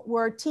hill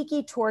were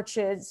tiki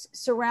torches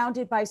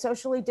surrounded by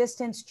socially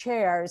distanced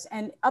chairs.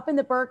 And up in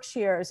the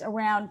Berkshires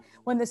around,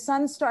 when the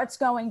sun starts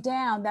going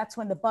down, that's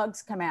when the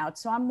bugs come out.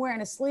 So I'm wearing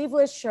a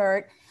sleeveless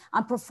shirt.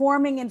 I'm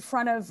performing in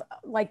front of,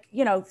 like,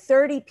 you know,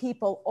 30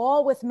 people,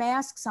 all with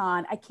masks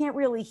on. I can't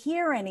really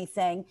hear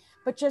anything,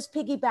 but just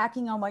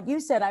piggybacking on what you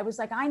said, I was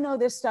like, I know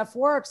this stuff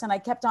works. And I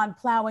kept on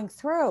plowing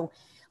through.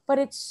 But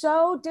it's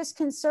so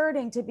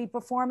disconcerting to be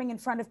performing in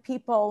front of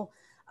people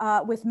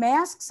with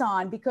masks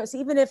on, because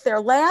even if they're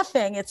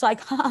laughing, it's like,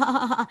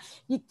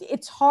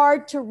 it's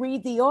hard to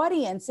read the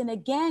audience. And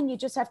again, you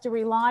just have to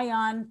rely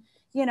on,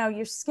 you know,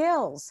 your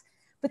skills.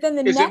 But then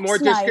the next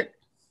night,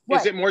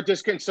 is it more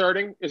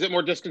disconcerting? Is it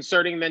more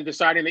disconcerting than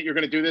deciding that you're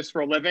going to do this for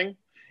a living?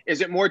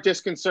 Is it more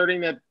disconcerting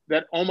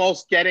that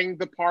almost getting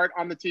the part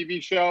on the TV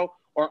show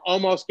or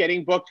almost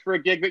getting booked for a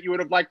gig that you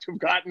would have liked to have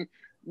gotten?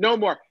 No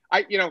more.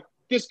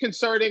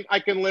 Disconcerting, I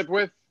can live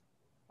with.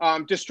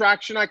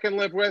 Distraction, I can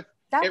live with.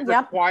 It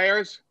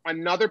requires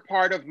another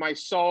part of my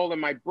soul and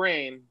my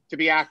brain to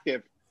be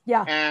active.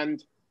 Yeah.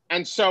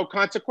 And so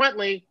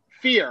consequently,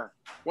 fear.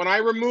 When I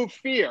remove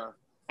fear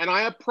and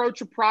I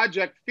approach a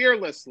project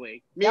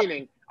fearlessly,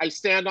 meaning I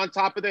stand on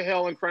top of the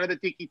hill in front of the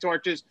tiki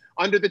torches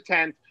under the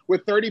tent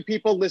with 30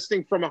 people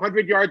listening from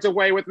 100 yards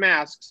away with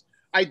masks,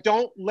 I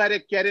don't let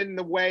it get in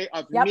the way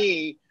of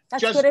me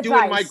just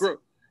doing my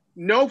group.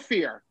 No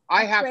fear.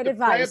 I have to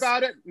pray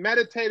about it,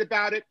 meditate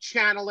about it,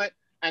 channel it,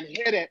 and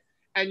hit it.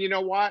 And you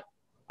know what?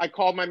 I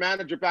called my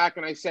manager back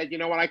and I said, you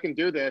know what, I can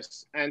do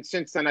this. And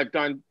since then, I've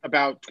done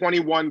about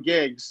 21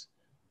 gigs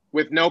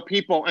with no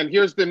people. And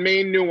here's the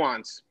main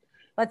nuance.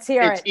 Let's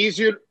hear it.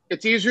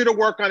 It's easier to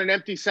work on an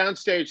empty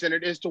soundstage than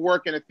it is to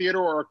work in a theater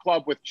or a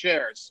club with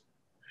chairs.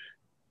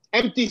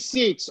 Empty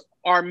seats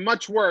are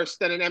much worse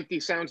than an empty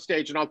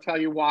soundstage, and I'll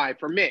tell you why.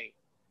 For me,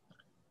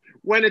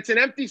 when it's an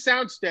empty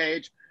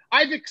soundstage,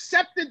 I've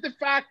accepted the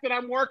fact that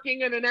I'm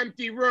working in an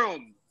empty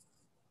room.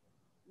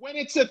 When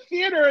it's a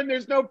theater and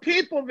there's no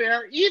people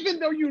there, even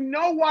though you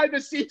know why the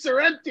seats are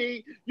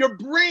empty, your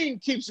brain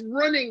keeps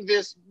running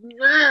this.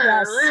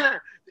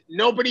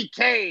 Nobody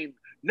came.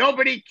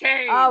 Nobody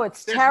came. Oh,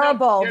 it's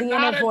terrible. The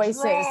inner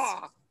voices.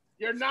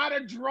 You're not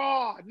a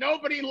draw.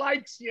 Nobody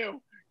likes you.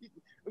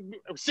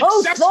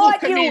 Who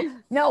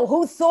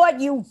thought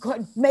you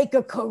could make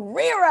a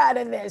career out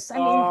of this? I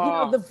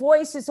mean, the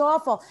voice is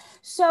awful.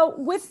 So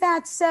with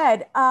that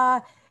said,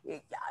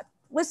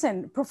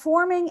 listen,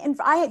 performing,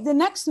 the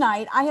next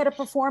night I had to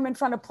perform in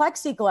front of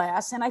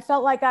plexiglass, and I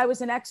felt like I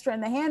was an extra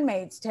in The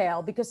Handmaid's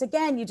Tale, because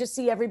again, you just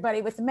see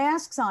everybody with the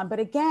masks on. But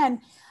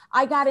again,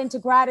 I got into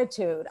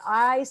gratitude.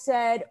 I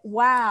said,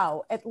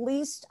 wow, at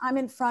least I'm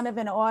in front of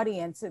an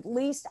audience. At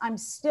least I'm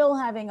still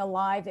having a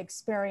live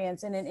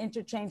experience and an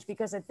interchange,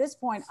 because at this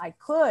point I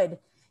could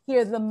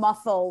hear the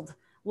muffled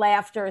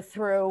laughter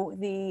through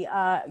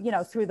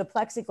the, through the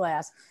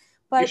plexiglass.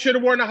 But you should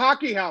have worn a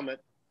hockey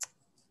helmet.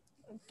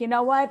 You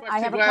know what? I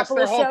have a couple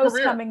of shows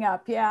coming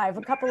up. Yeah, I have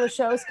a couple of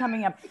shows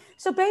coming up.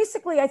 So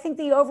basically, I think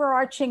the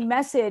overarching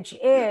message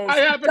is... I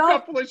have a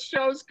couple of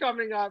shows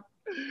coming up.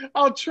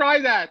 I'll try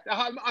that.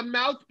 A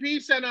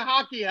mouthpiece and a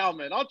hockey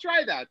helmet. I'll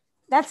try that.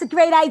 That's a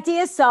great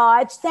idea,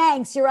 Sarge.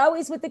 Thanks. You're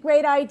always with the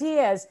great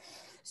ideas.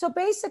 So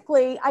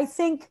basically, I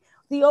think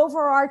the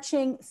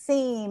overarching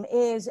theme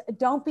is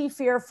don't be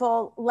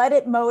fearful. Let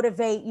it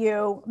motivate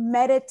you.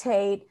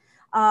 Meditate.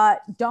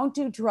 Don't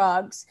do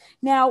drugs.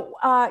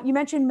 Now, you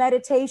mentioned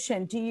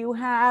meditation. Do you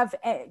have,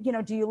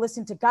 do you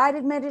listen to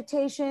guided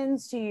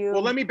meditations?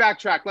 Well, let me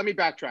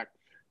backtrack.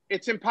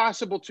 It's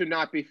impossible to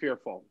not be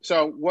fearful.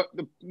 So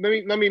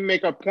let me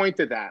make a point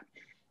to that.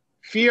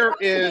 Fear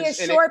is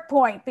a short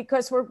point,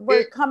 because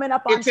we're coming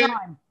up on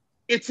time.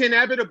 It's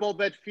inevitable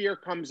that fear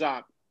comes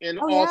up in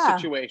all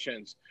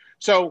situations.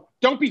 So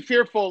don't be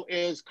fearful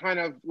is kind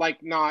of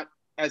like not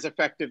as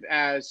effective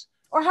as...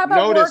 Or how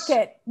about notice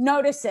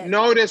it?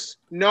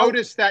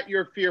 Notice that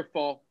you're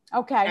fearful.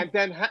 Okay. And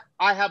then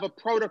I have a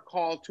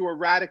protocol to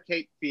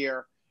eradicate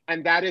fear,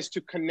 and that is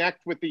to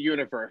connect with the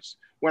universe.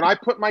 When I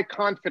put my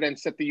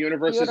confidence that the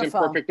universe is in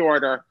perfect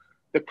order,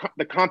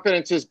 the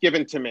confidence is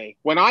given to me.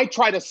 When I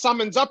try to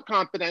summons up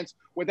confidence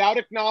without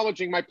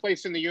acknowledging my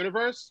place in the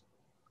universe,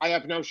 I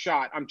have no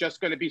shot. I'm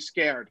just going to be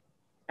scared.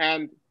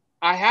 And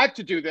I had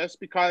to do this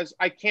because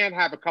I can't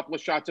have a couple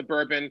of shots of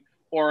bourbon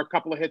or a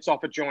couple of hits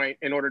off a joint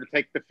in order to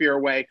take the fear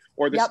away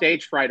or the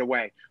stage fright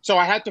away. So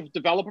I had to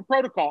develop a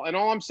protocol. And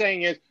all I'm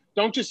saying is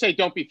don't just say,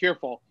 don't be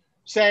fearful.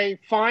 Say,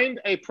 find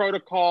a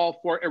protocol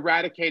for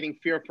eradicating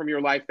fear from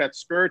your life that's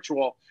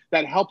spiritual,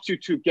 that helps you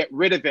to get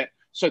rid of it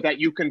so that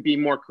you can be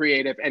more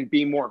creative and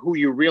be more who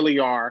you really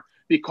are.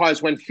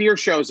 Because when fear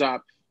shows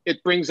up,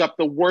 it brings up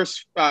the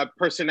worst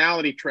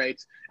personality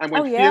traits. And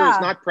when fear is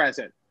not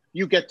present,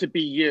 you get to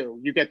be you.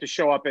 You get to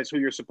show up as who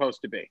you're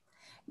supposed to be.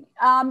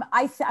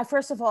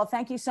 First of all,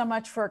 thank you so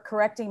much for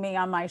correcting me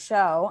on my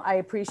show. I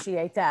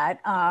appreciate that.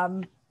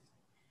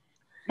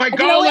 My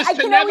goal is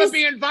to never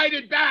be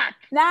invited back.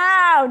 No.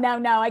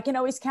 I can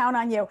always count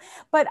on you.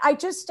 But I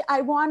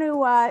want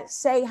to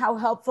say how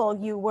helpful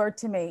you were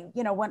to me.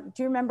 You know,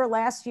 do you remember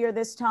last year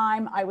this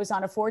time, I was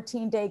on a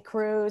 14-day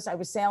cruise. I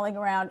was sailing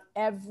around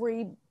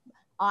every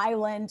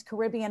island,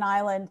 Caribbean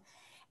island.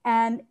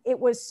 And it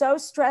was so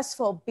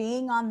stressful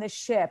being on the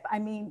ship. I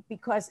mean,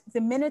 because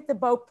the minute the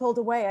boat pulled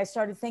away, I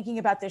started thinking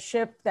about the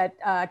ship, that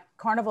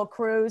Carnival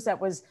cruise that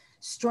was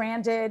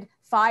stranded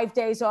 5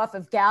 days off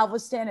of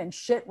Galveston, and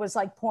shit was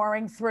like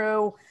pouring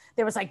through.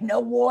 There was like no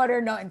water,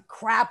 and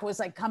crap was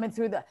like coming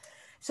through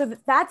so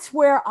that's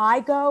where I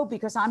go,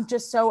 because I'm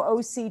just so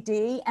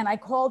OCD. And I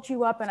called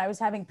you up and I was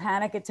having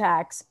panic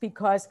attacks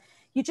because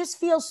you just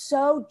feel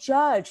so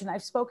judged. And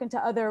I've spoken to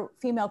other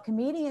female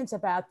comedians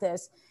about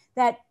this,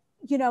 that,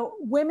 you know,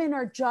 women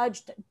are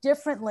judged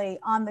differently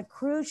on the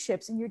cruise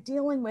ships, and you're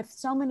dealing with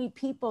so many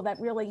people that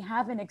really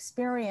haven't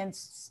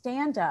experienced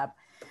stand-up.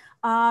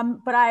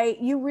 But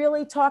you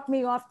really talked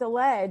me off the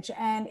ledge,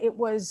 and it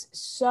was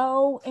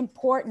so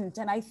important.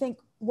 And I think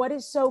what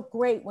is so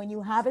great when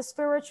you have a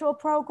spiritual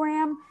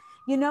program,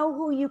 you know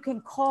who you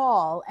can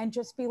call and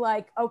just be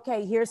like,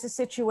 okay, here's the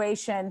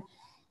situation.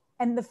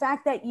 And the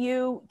fact that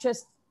you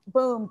just,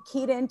 boom,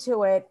 keyed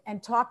into it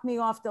and talked me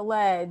off the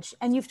ledge.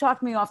 And you've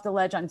talked me off the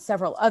ledge on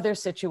several other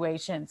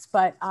situations,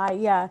 but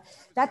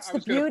that's the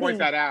beauty. I was going to point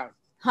that out.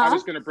 Huh? I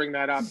was going to bring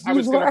that up. I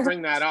was going to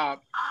bring that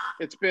up.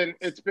 It's been,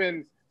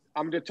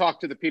 I'm going to talk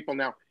to the people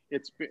now.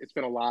 It's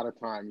been a lot of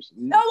times.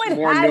 No, it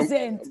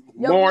hasn't.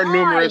 More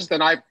numerous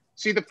than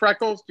see the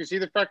freckles. Do you see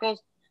the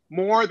freckles?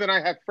 More than I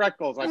have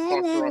freckles. I've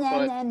talked to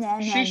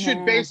her. She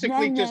should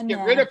basically just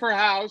get rid of her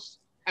house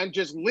and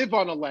just live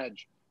on a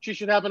ledge. She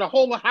should have a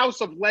whole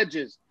house of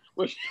ledges.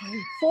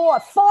 4,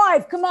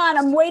 5. Come on.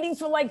 I'm waiting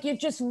for, like, you're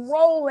just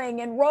rolling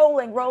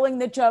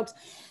the jokes.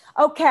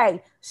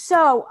 Okay.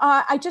 So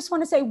I just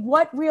want to say,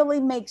 what really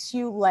makes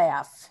you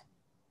laugh?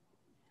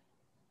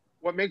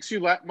 What makes you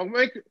laugh?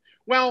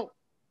 Well,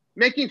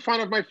 making fun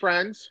of my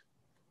friends.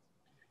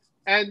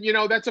 And, you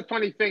know, that's a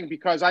funny thing,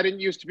 because I didn't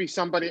used to be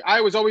somebody.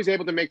 I was always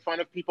able to make fun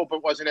of people,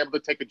 but wasn't able to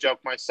take a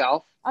joke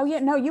myself. Oh, yeah.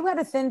 No, you had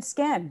a thin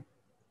skin.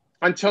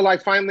 Until I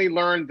finally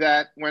learned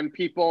that when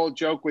people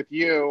joke with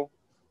you,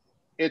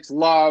 it's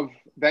love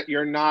that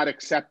you're not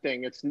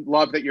accepting. It's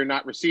love that you're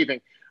not receiving.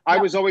 Yep. I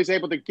was always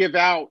able to give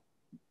out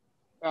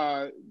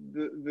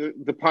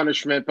the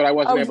punishment, but I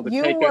wasn't able to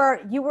take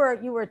it. You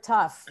were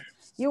tough.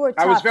 You were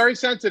tough. I was very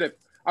sensitive.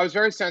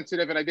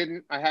 And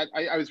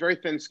I was very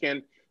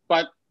thin-skinned.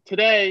 But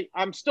today,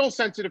 I'm still a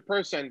sensitive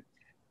person,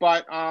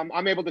 but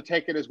I'm able to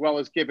take it as well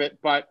as give it.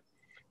 But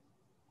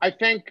I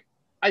think,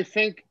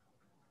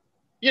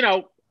 you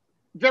know,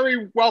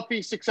 very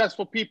wealthy,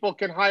 successful people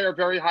can hire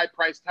very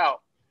high-priced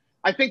help.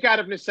 I think out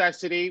of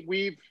necessity,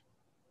 we've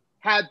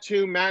had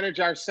to manage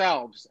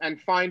ourselves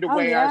and find a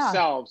way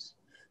ourselves.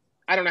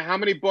 I don't know how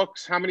many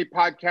books, how many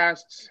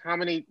podcasts, how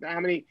many.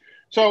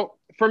 So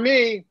for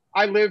me,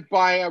 I live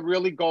by a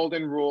really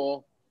golden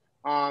rule,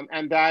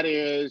 and that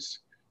is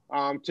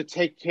to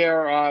take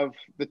care of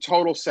the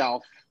total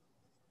self,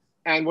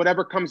 and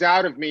whatever comes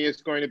out of me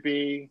is going to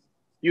be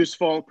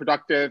useful,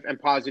 productive, and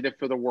positive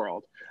for the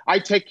world. I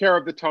take care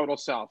of the total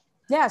self.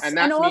 Yes, and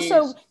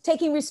also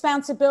taking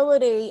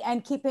responsibility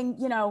and keeping,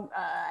 you know,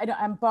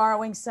 I'm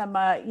borrowing some,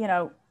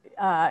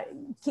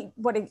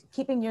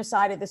 keeping your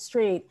side of the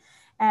street.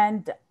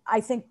 And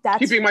I think that's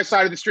keeping my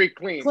side of the street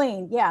clean.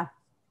 Clean, yeah.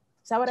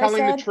 Is that what I said?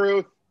 Telling the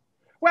truth.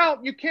 Well,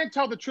 you can't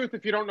tell the truth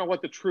if you don't know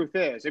what the truth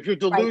is. If you're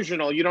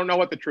delusional, right, you don't know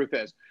what the truth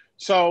is.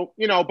 So,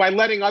 you know, by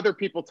letting other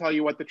people tell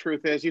you what the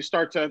truth is, you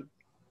start to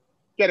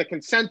get a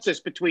consensus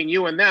between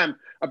you and them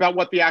about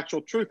what the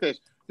actual truth is.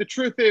 The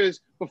truth is,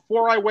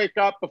 before I wake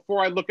up,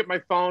 before I look at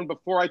my phone,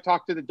 before I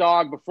talk to the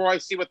dog, before I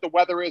see what the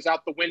weather is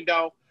out the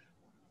window,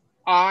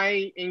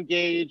 I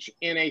engage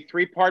in a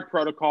 3-part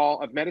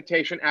protocol of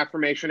meditation,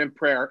 affirmation, and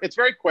prayer. It's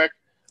very quick.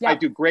 Yep. I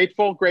do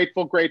grateful,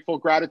 grateful, grateful,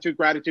 gratitude,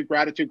 gratitude,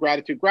 gratitude,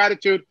 gratitude,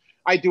 gratitude.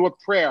 I do a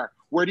prayer.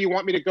 Where do you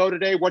want me to go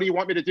today? What do you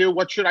want me to do?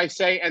 What should I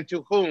say, and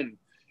to whom?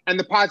 And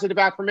the positive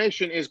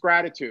affirmation is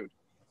gratitude.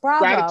 Bravo.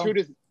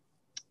 Gratitude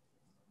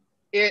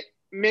it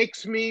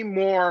makes me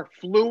more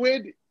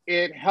fluid.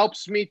 It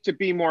helps me to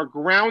be more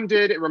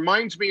grounded. It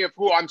reminds me of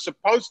who I'm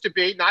supposed to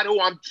be, not who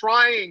I'm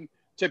trying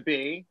to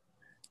be.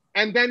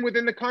 And then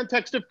within the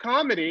context of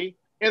comedy,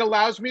 it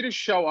allows me to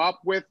show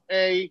up with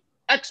a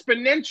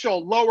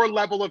exponential lower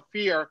level of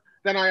fear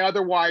than I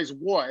otherwise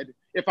would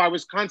if I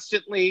was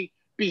constantly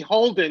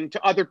beholden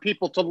to other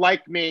people to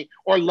like me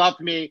or love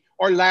me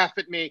or laugh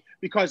at me,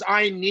 because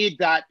I need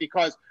that,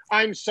 because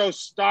I'm so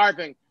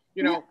starving.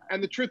 you know,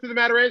 and the truth of the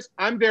matter is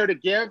I'm there to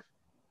give.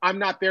 I'm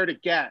not there to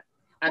get.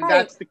 And Right.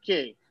 that's the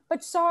key.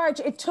 But Sarge,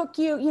 it took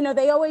you, you know,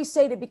 they always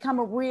say to become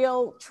a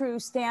real true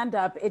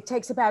stand-up, it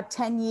takes about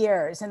 10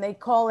 years, and they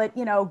call it,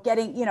 you know,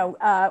 getting, you know,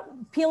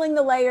 peeling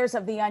the layers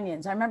of the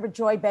onions. I remember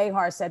Joy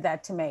Behar said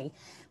that to me,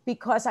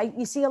 because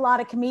you see a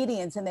lot of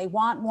comedians and they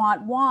want,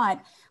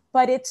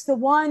 but it's the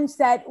ones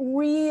that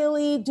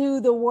really do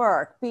the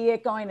work, be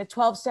it going to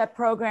 12-step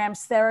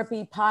programs,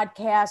 therapy,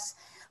 podcasts.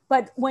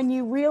 But when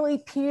you really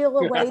peel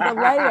away the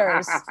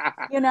layers,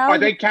 you know. Are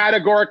they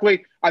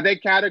categorically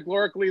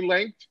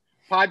linked?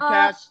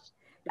 Podcasts?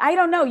 I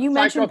don't know. You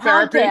mentioned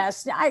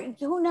podcasts.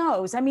 Who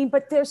knows? I mean,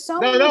 but there's so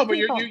many but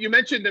people. you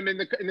mentioned them in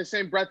the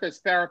same breath as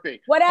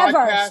therapy. Whatever.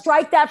 Podcast,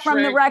 strike that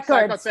from the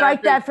record.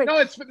 Strike that. No,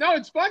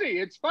 it's funny.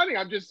 It's funny.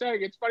 I'm just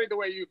saying, it's funny the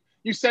way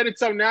you said it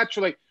so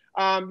naturally.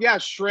 Yeah,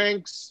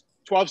 shrinks,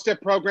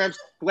 12-step programs,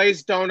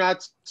 glazed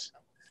donuts.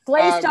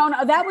 Glazed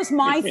donut. That was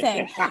my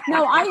thing.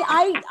 No,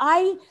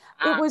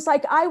 it was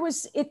like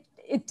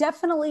it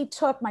definitely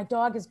took, my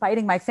dog is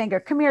biting my finger.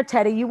 Come here,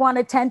 Teddy. You want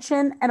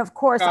attention? And of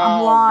course,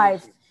 I'm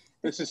live.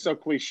 This is so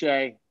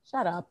cliche.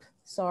 Shut up,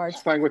 Sarge.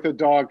 Just playing with a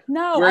dog.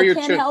 No, I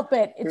can't help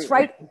it. It's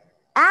right.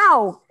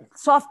 Ow,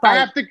 soft bite.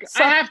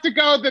 I have to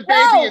go. The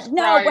baby is crying.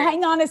 No, but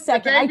hang on a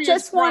second. I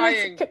just want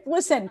to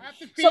listen.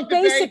 So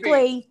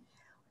basically,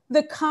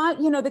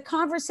 the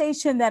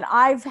conversation that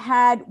I've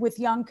had with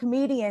young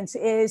comedians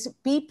is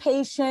be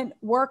patient,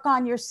 work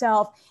on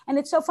yourself. And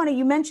it's so funny.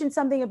 You mentioned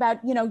something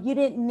about, you know, you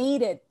didn't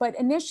need it, but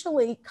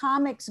initially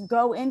comics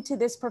go into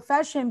this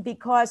profession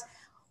because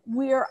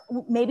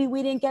maybe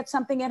we didn't get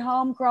something at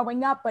home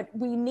growing up, but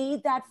we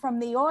need that from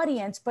the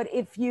audience. But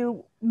if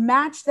you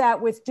match that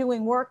with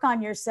doing work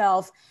on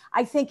yourself,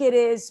 I think it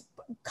is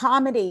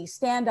comedy,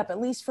 stand-up, at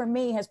least for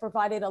me, has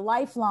provided a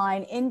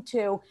lifeline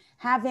into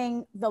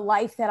having the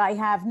life that I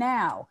have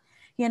now,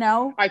 you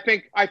know? I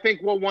think,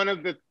 well, one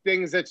of the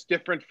things that's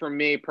different for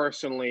me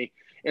personally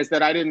is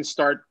that I didn't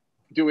start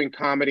doing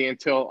comedy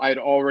until I'd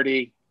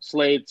already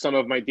slayed some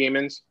of my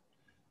demons.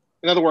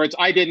 In other words,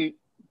 I didn't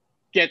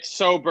get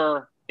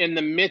sober in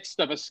the midst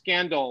of a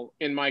scandal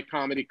in my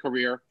comedy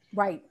career.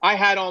 Right. I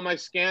had all my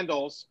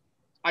scandals.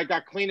 I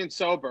got clean and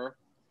sober.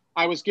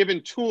 I was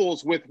given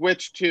tools with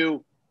which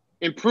to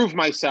improve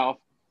myself.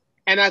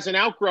 And as an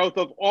outgrowth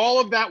of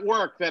all of that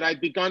work that I'd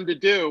begun to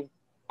do,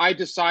 I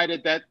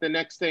decided that the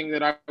next thing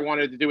that I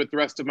wanted to do with the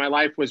rest of my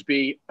life was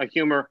be a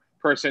humor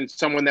person,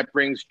 someone that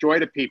brings joy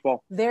to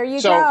people. There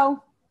you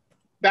go.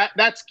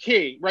 That's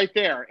key right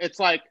there. It's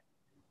like,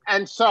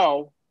 and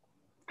so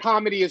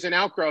comedy is an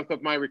outgrowth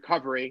of my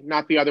recovery,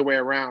 not the other way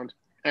around.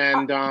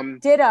 And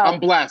ditto. I'm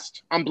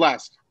blessed.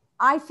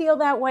 I feel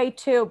that way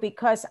too,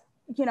 because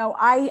you know,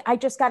 I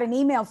just got an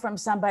email from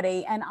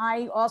somebody, and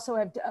I also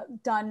have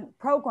done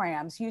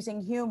programs using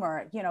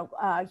humor. You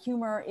know,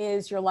 humor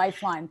is your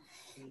lifeline.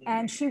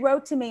 And she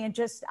wrote to me and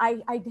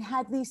I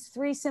had these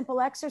 3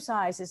 simple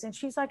exercises, and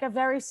she's like a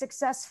very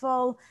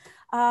successful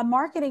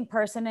marketing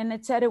person. And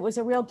it said it was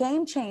a real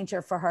game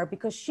changer for her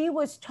because she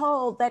was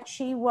told that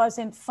she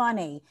wasn't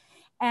funny.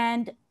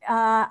 And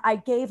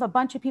I gave a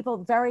bunch of people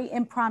very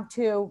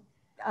impromptu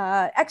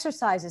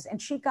exercises,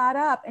 and she got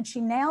up and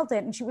she nailed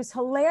it, and she was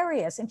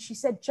hilarious. And she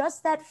said,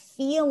 just that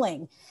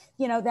feeling,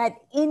 you know, that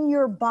in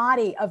your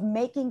body of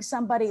making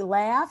somebody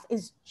laugh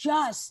is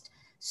just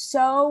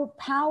so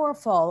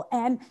powerful.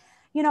 And,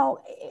 you know,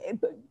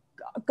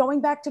 going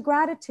back to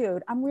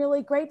gratitude, I'm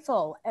really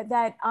grateful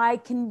that I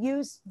can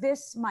use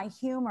my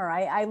humor.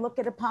 I look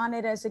upon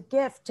it as a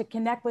gift to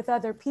connect with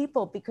other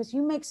people, because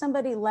you make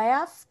somebody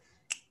laugh,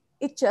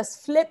 it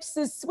just flips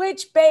the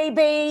switch,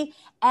 baby.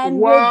 And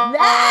with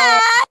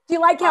that, do you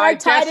like how I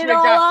tied it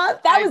all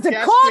up? That was a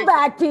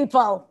callback,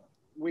 people.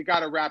 We got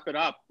to wrap it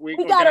up. We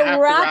got to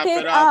wrap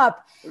it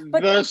up.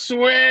 But the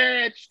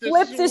switch.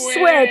 Flip the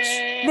switch.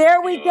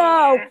 There we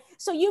go.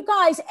 So you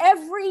guys,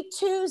 every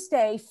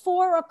Tuesday,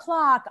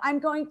 4:00, I'm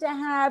going to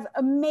have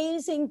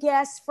amazing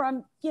guests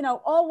from, you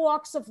know, all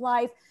walks of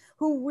life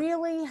who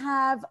really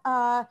have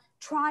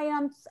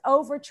triumphed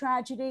over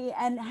tragedy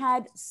and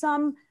had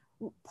some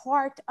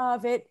part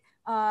of it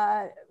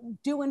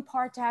due in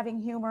part to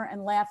having humor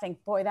and laughing.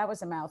 Boy, that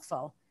was a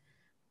mouthful.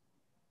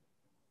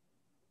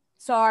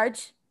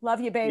 Sarge, love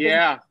you, baby.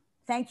 Yeah.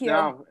 Thank you.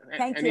 No,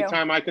 Thank you.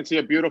 Anytime I can see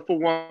a beautiful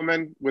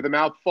woman with a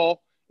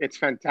mouthful, it's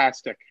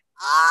fantastic.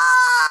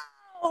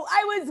 Oh,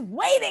 I was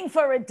waiting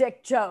for a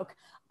dick joke.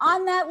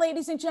 On that,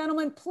 ladies and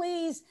gentlemen,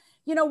 please,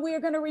 you know, we're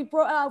going to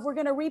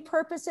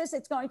repurpose this.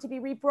 It's going to be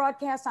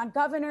rebroadcast on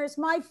Governor's,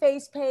 my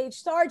face page,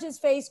 Sarge's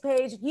face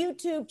page,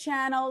 YouTube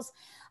channels.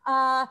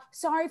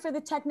 Sorry for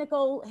the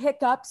technical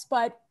hiccups,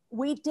 but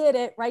we did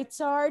it, right,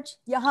 Sarge?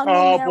 You hung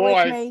in there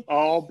with me.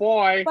 Oh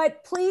boy.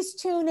 But please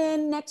tune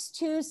in next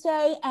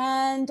Tuesday.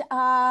 And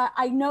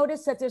I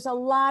noticed that there's a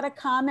lot of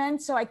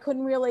comments, so I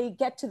couldn't really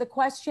get to the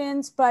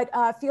questions, but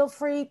feel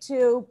free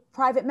to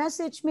private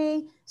message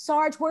me.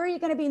 Sarge, where are you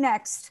going to be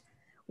next?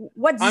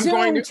 What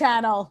Zoom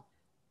channel?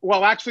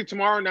 Well, actually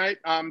tomorrow night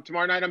I'm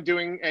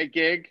doing a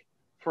gig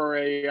for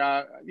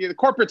the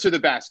corporates are the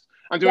best.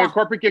 I'm doing a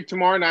corporate gig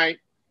tomorrow night.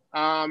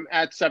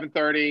 at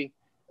 7:30.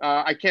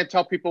 I can't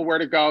tell people where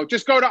to go.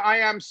 Just go to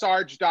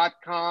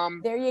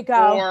iamsarge.com. There you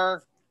go.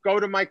 Or go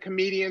to my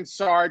Comedian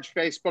Sarge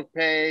Facebook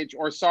page,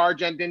 or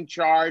Sarge and in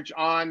Charge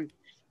on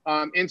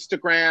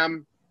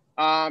Instagram.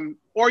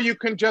 Or you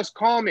can just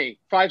call me,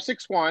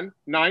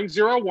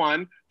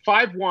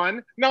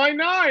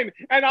 561-901-5199,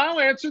 and I'll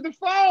answer the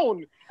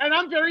phone. And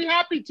I'm very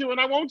happy to, and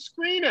I won't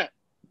screen it.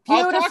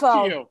 Beautiful. I'll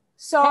talk to you.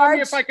 Sarge. Call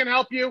me if I can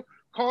help you.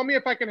 Call me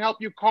if I can help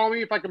you. Call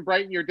me if I can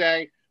brighten your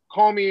day.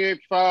 Call me if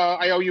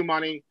I owe you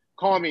money.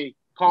 Call me.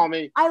 Call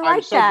me. I like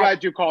I'm so that.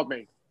 glad you called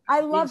me. I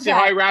love that. See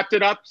how I wrapped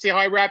it up? See how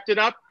I wrapped it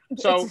up?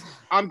 So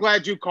I'm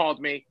glad you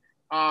called me.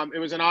 It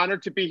was an honor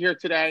to be here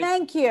today.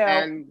 Thank you.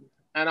 And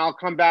I'll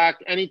come back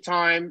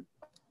anytime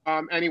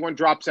anyone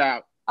drops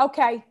out.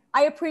 Okay.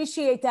 I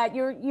appreciate that.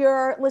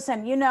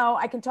 Listen, you know,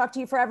 I can talk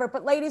to you forever,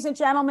 but ladies and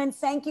gentlemen,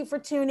 thank you for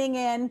tuning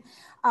in.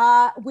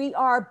 We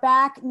are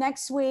back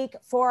next week,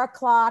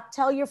 4:00.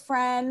 Tell your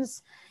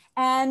friends.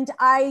 And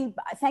I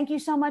thank you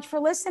so much for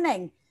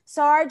listening.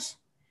 Sarge,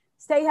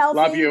 stay healthy.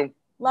 Love you.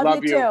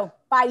 Love you too.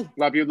 Bye.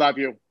 Love you. Love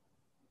you.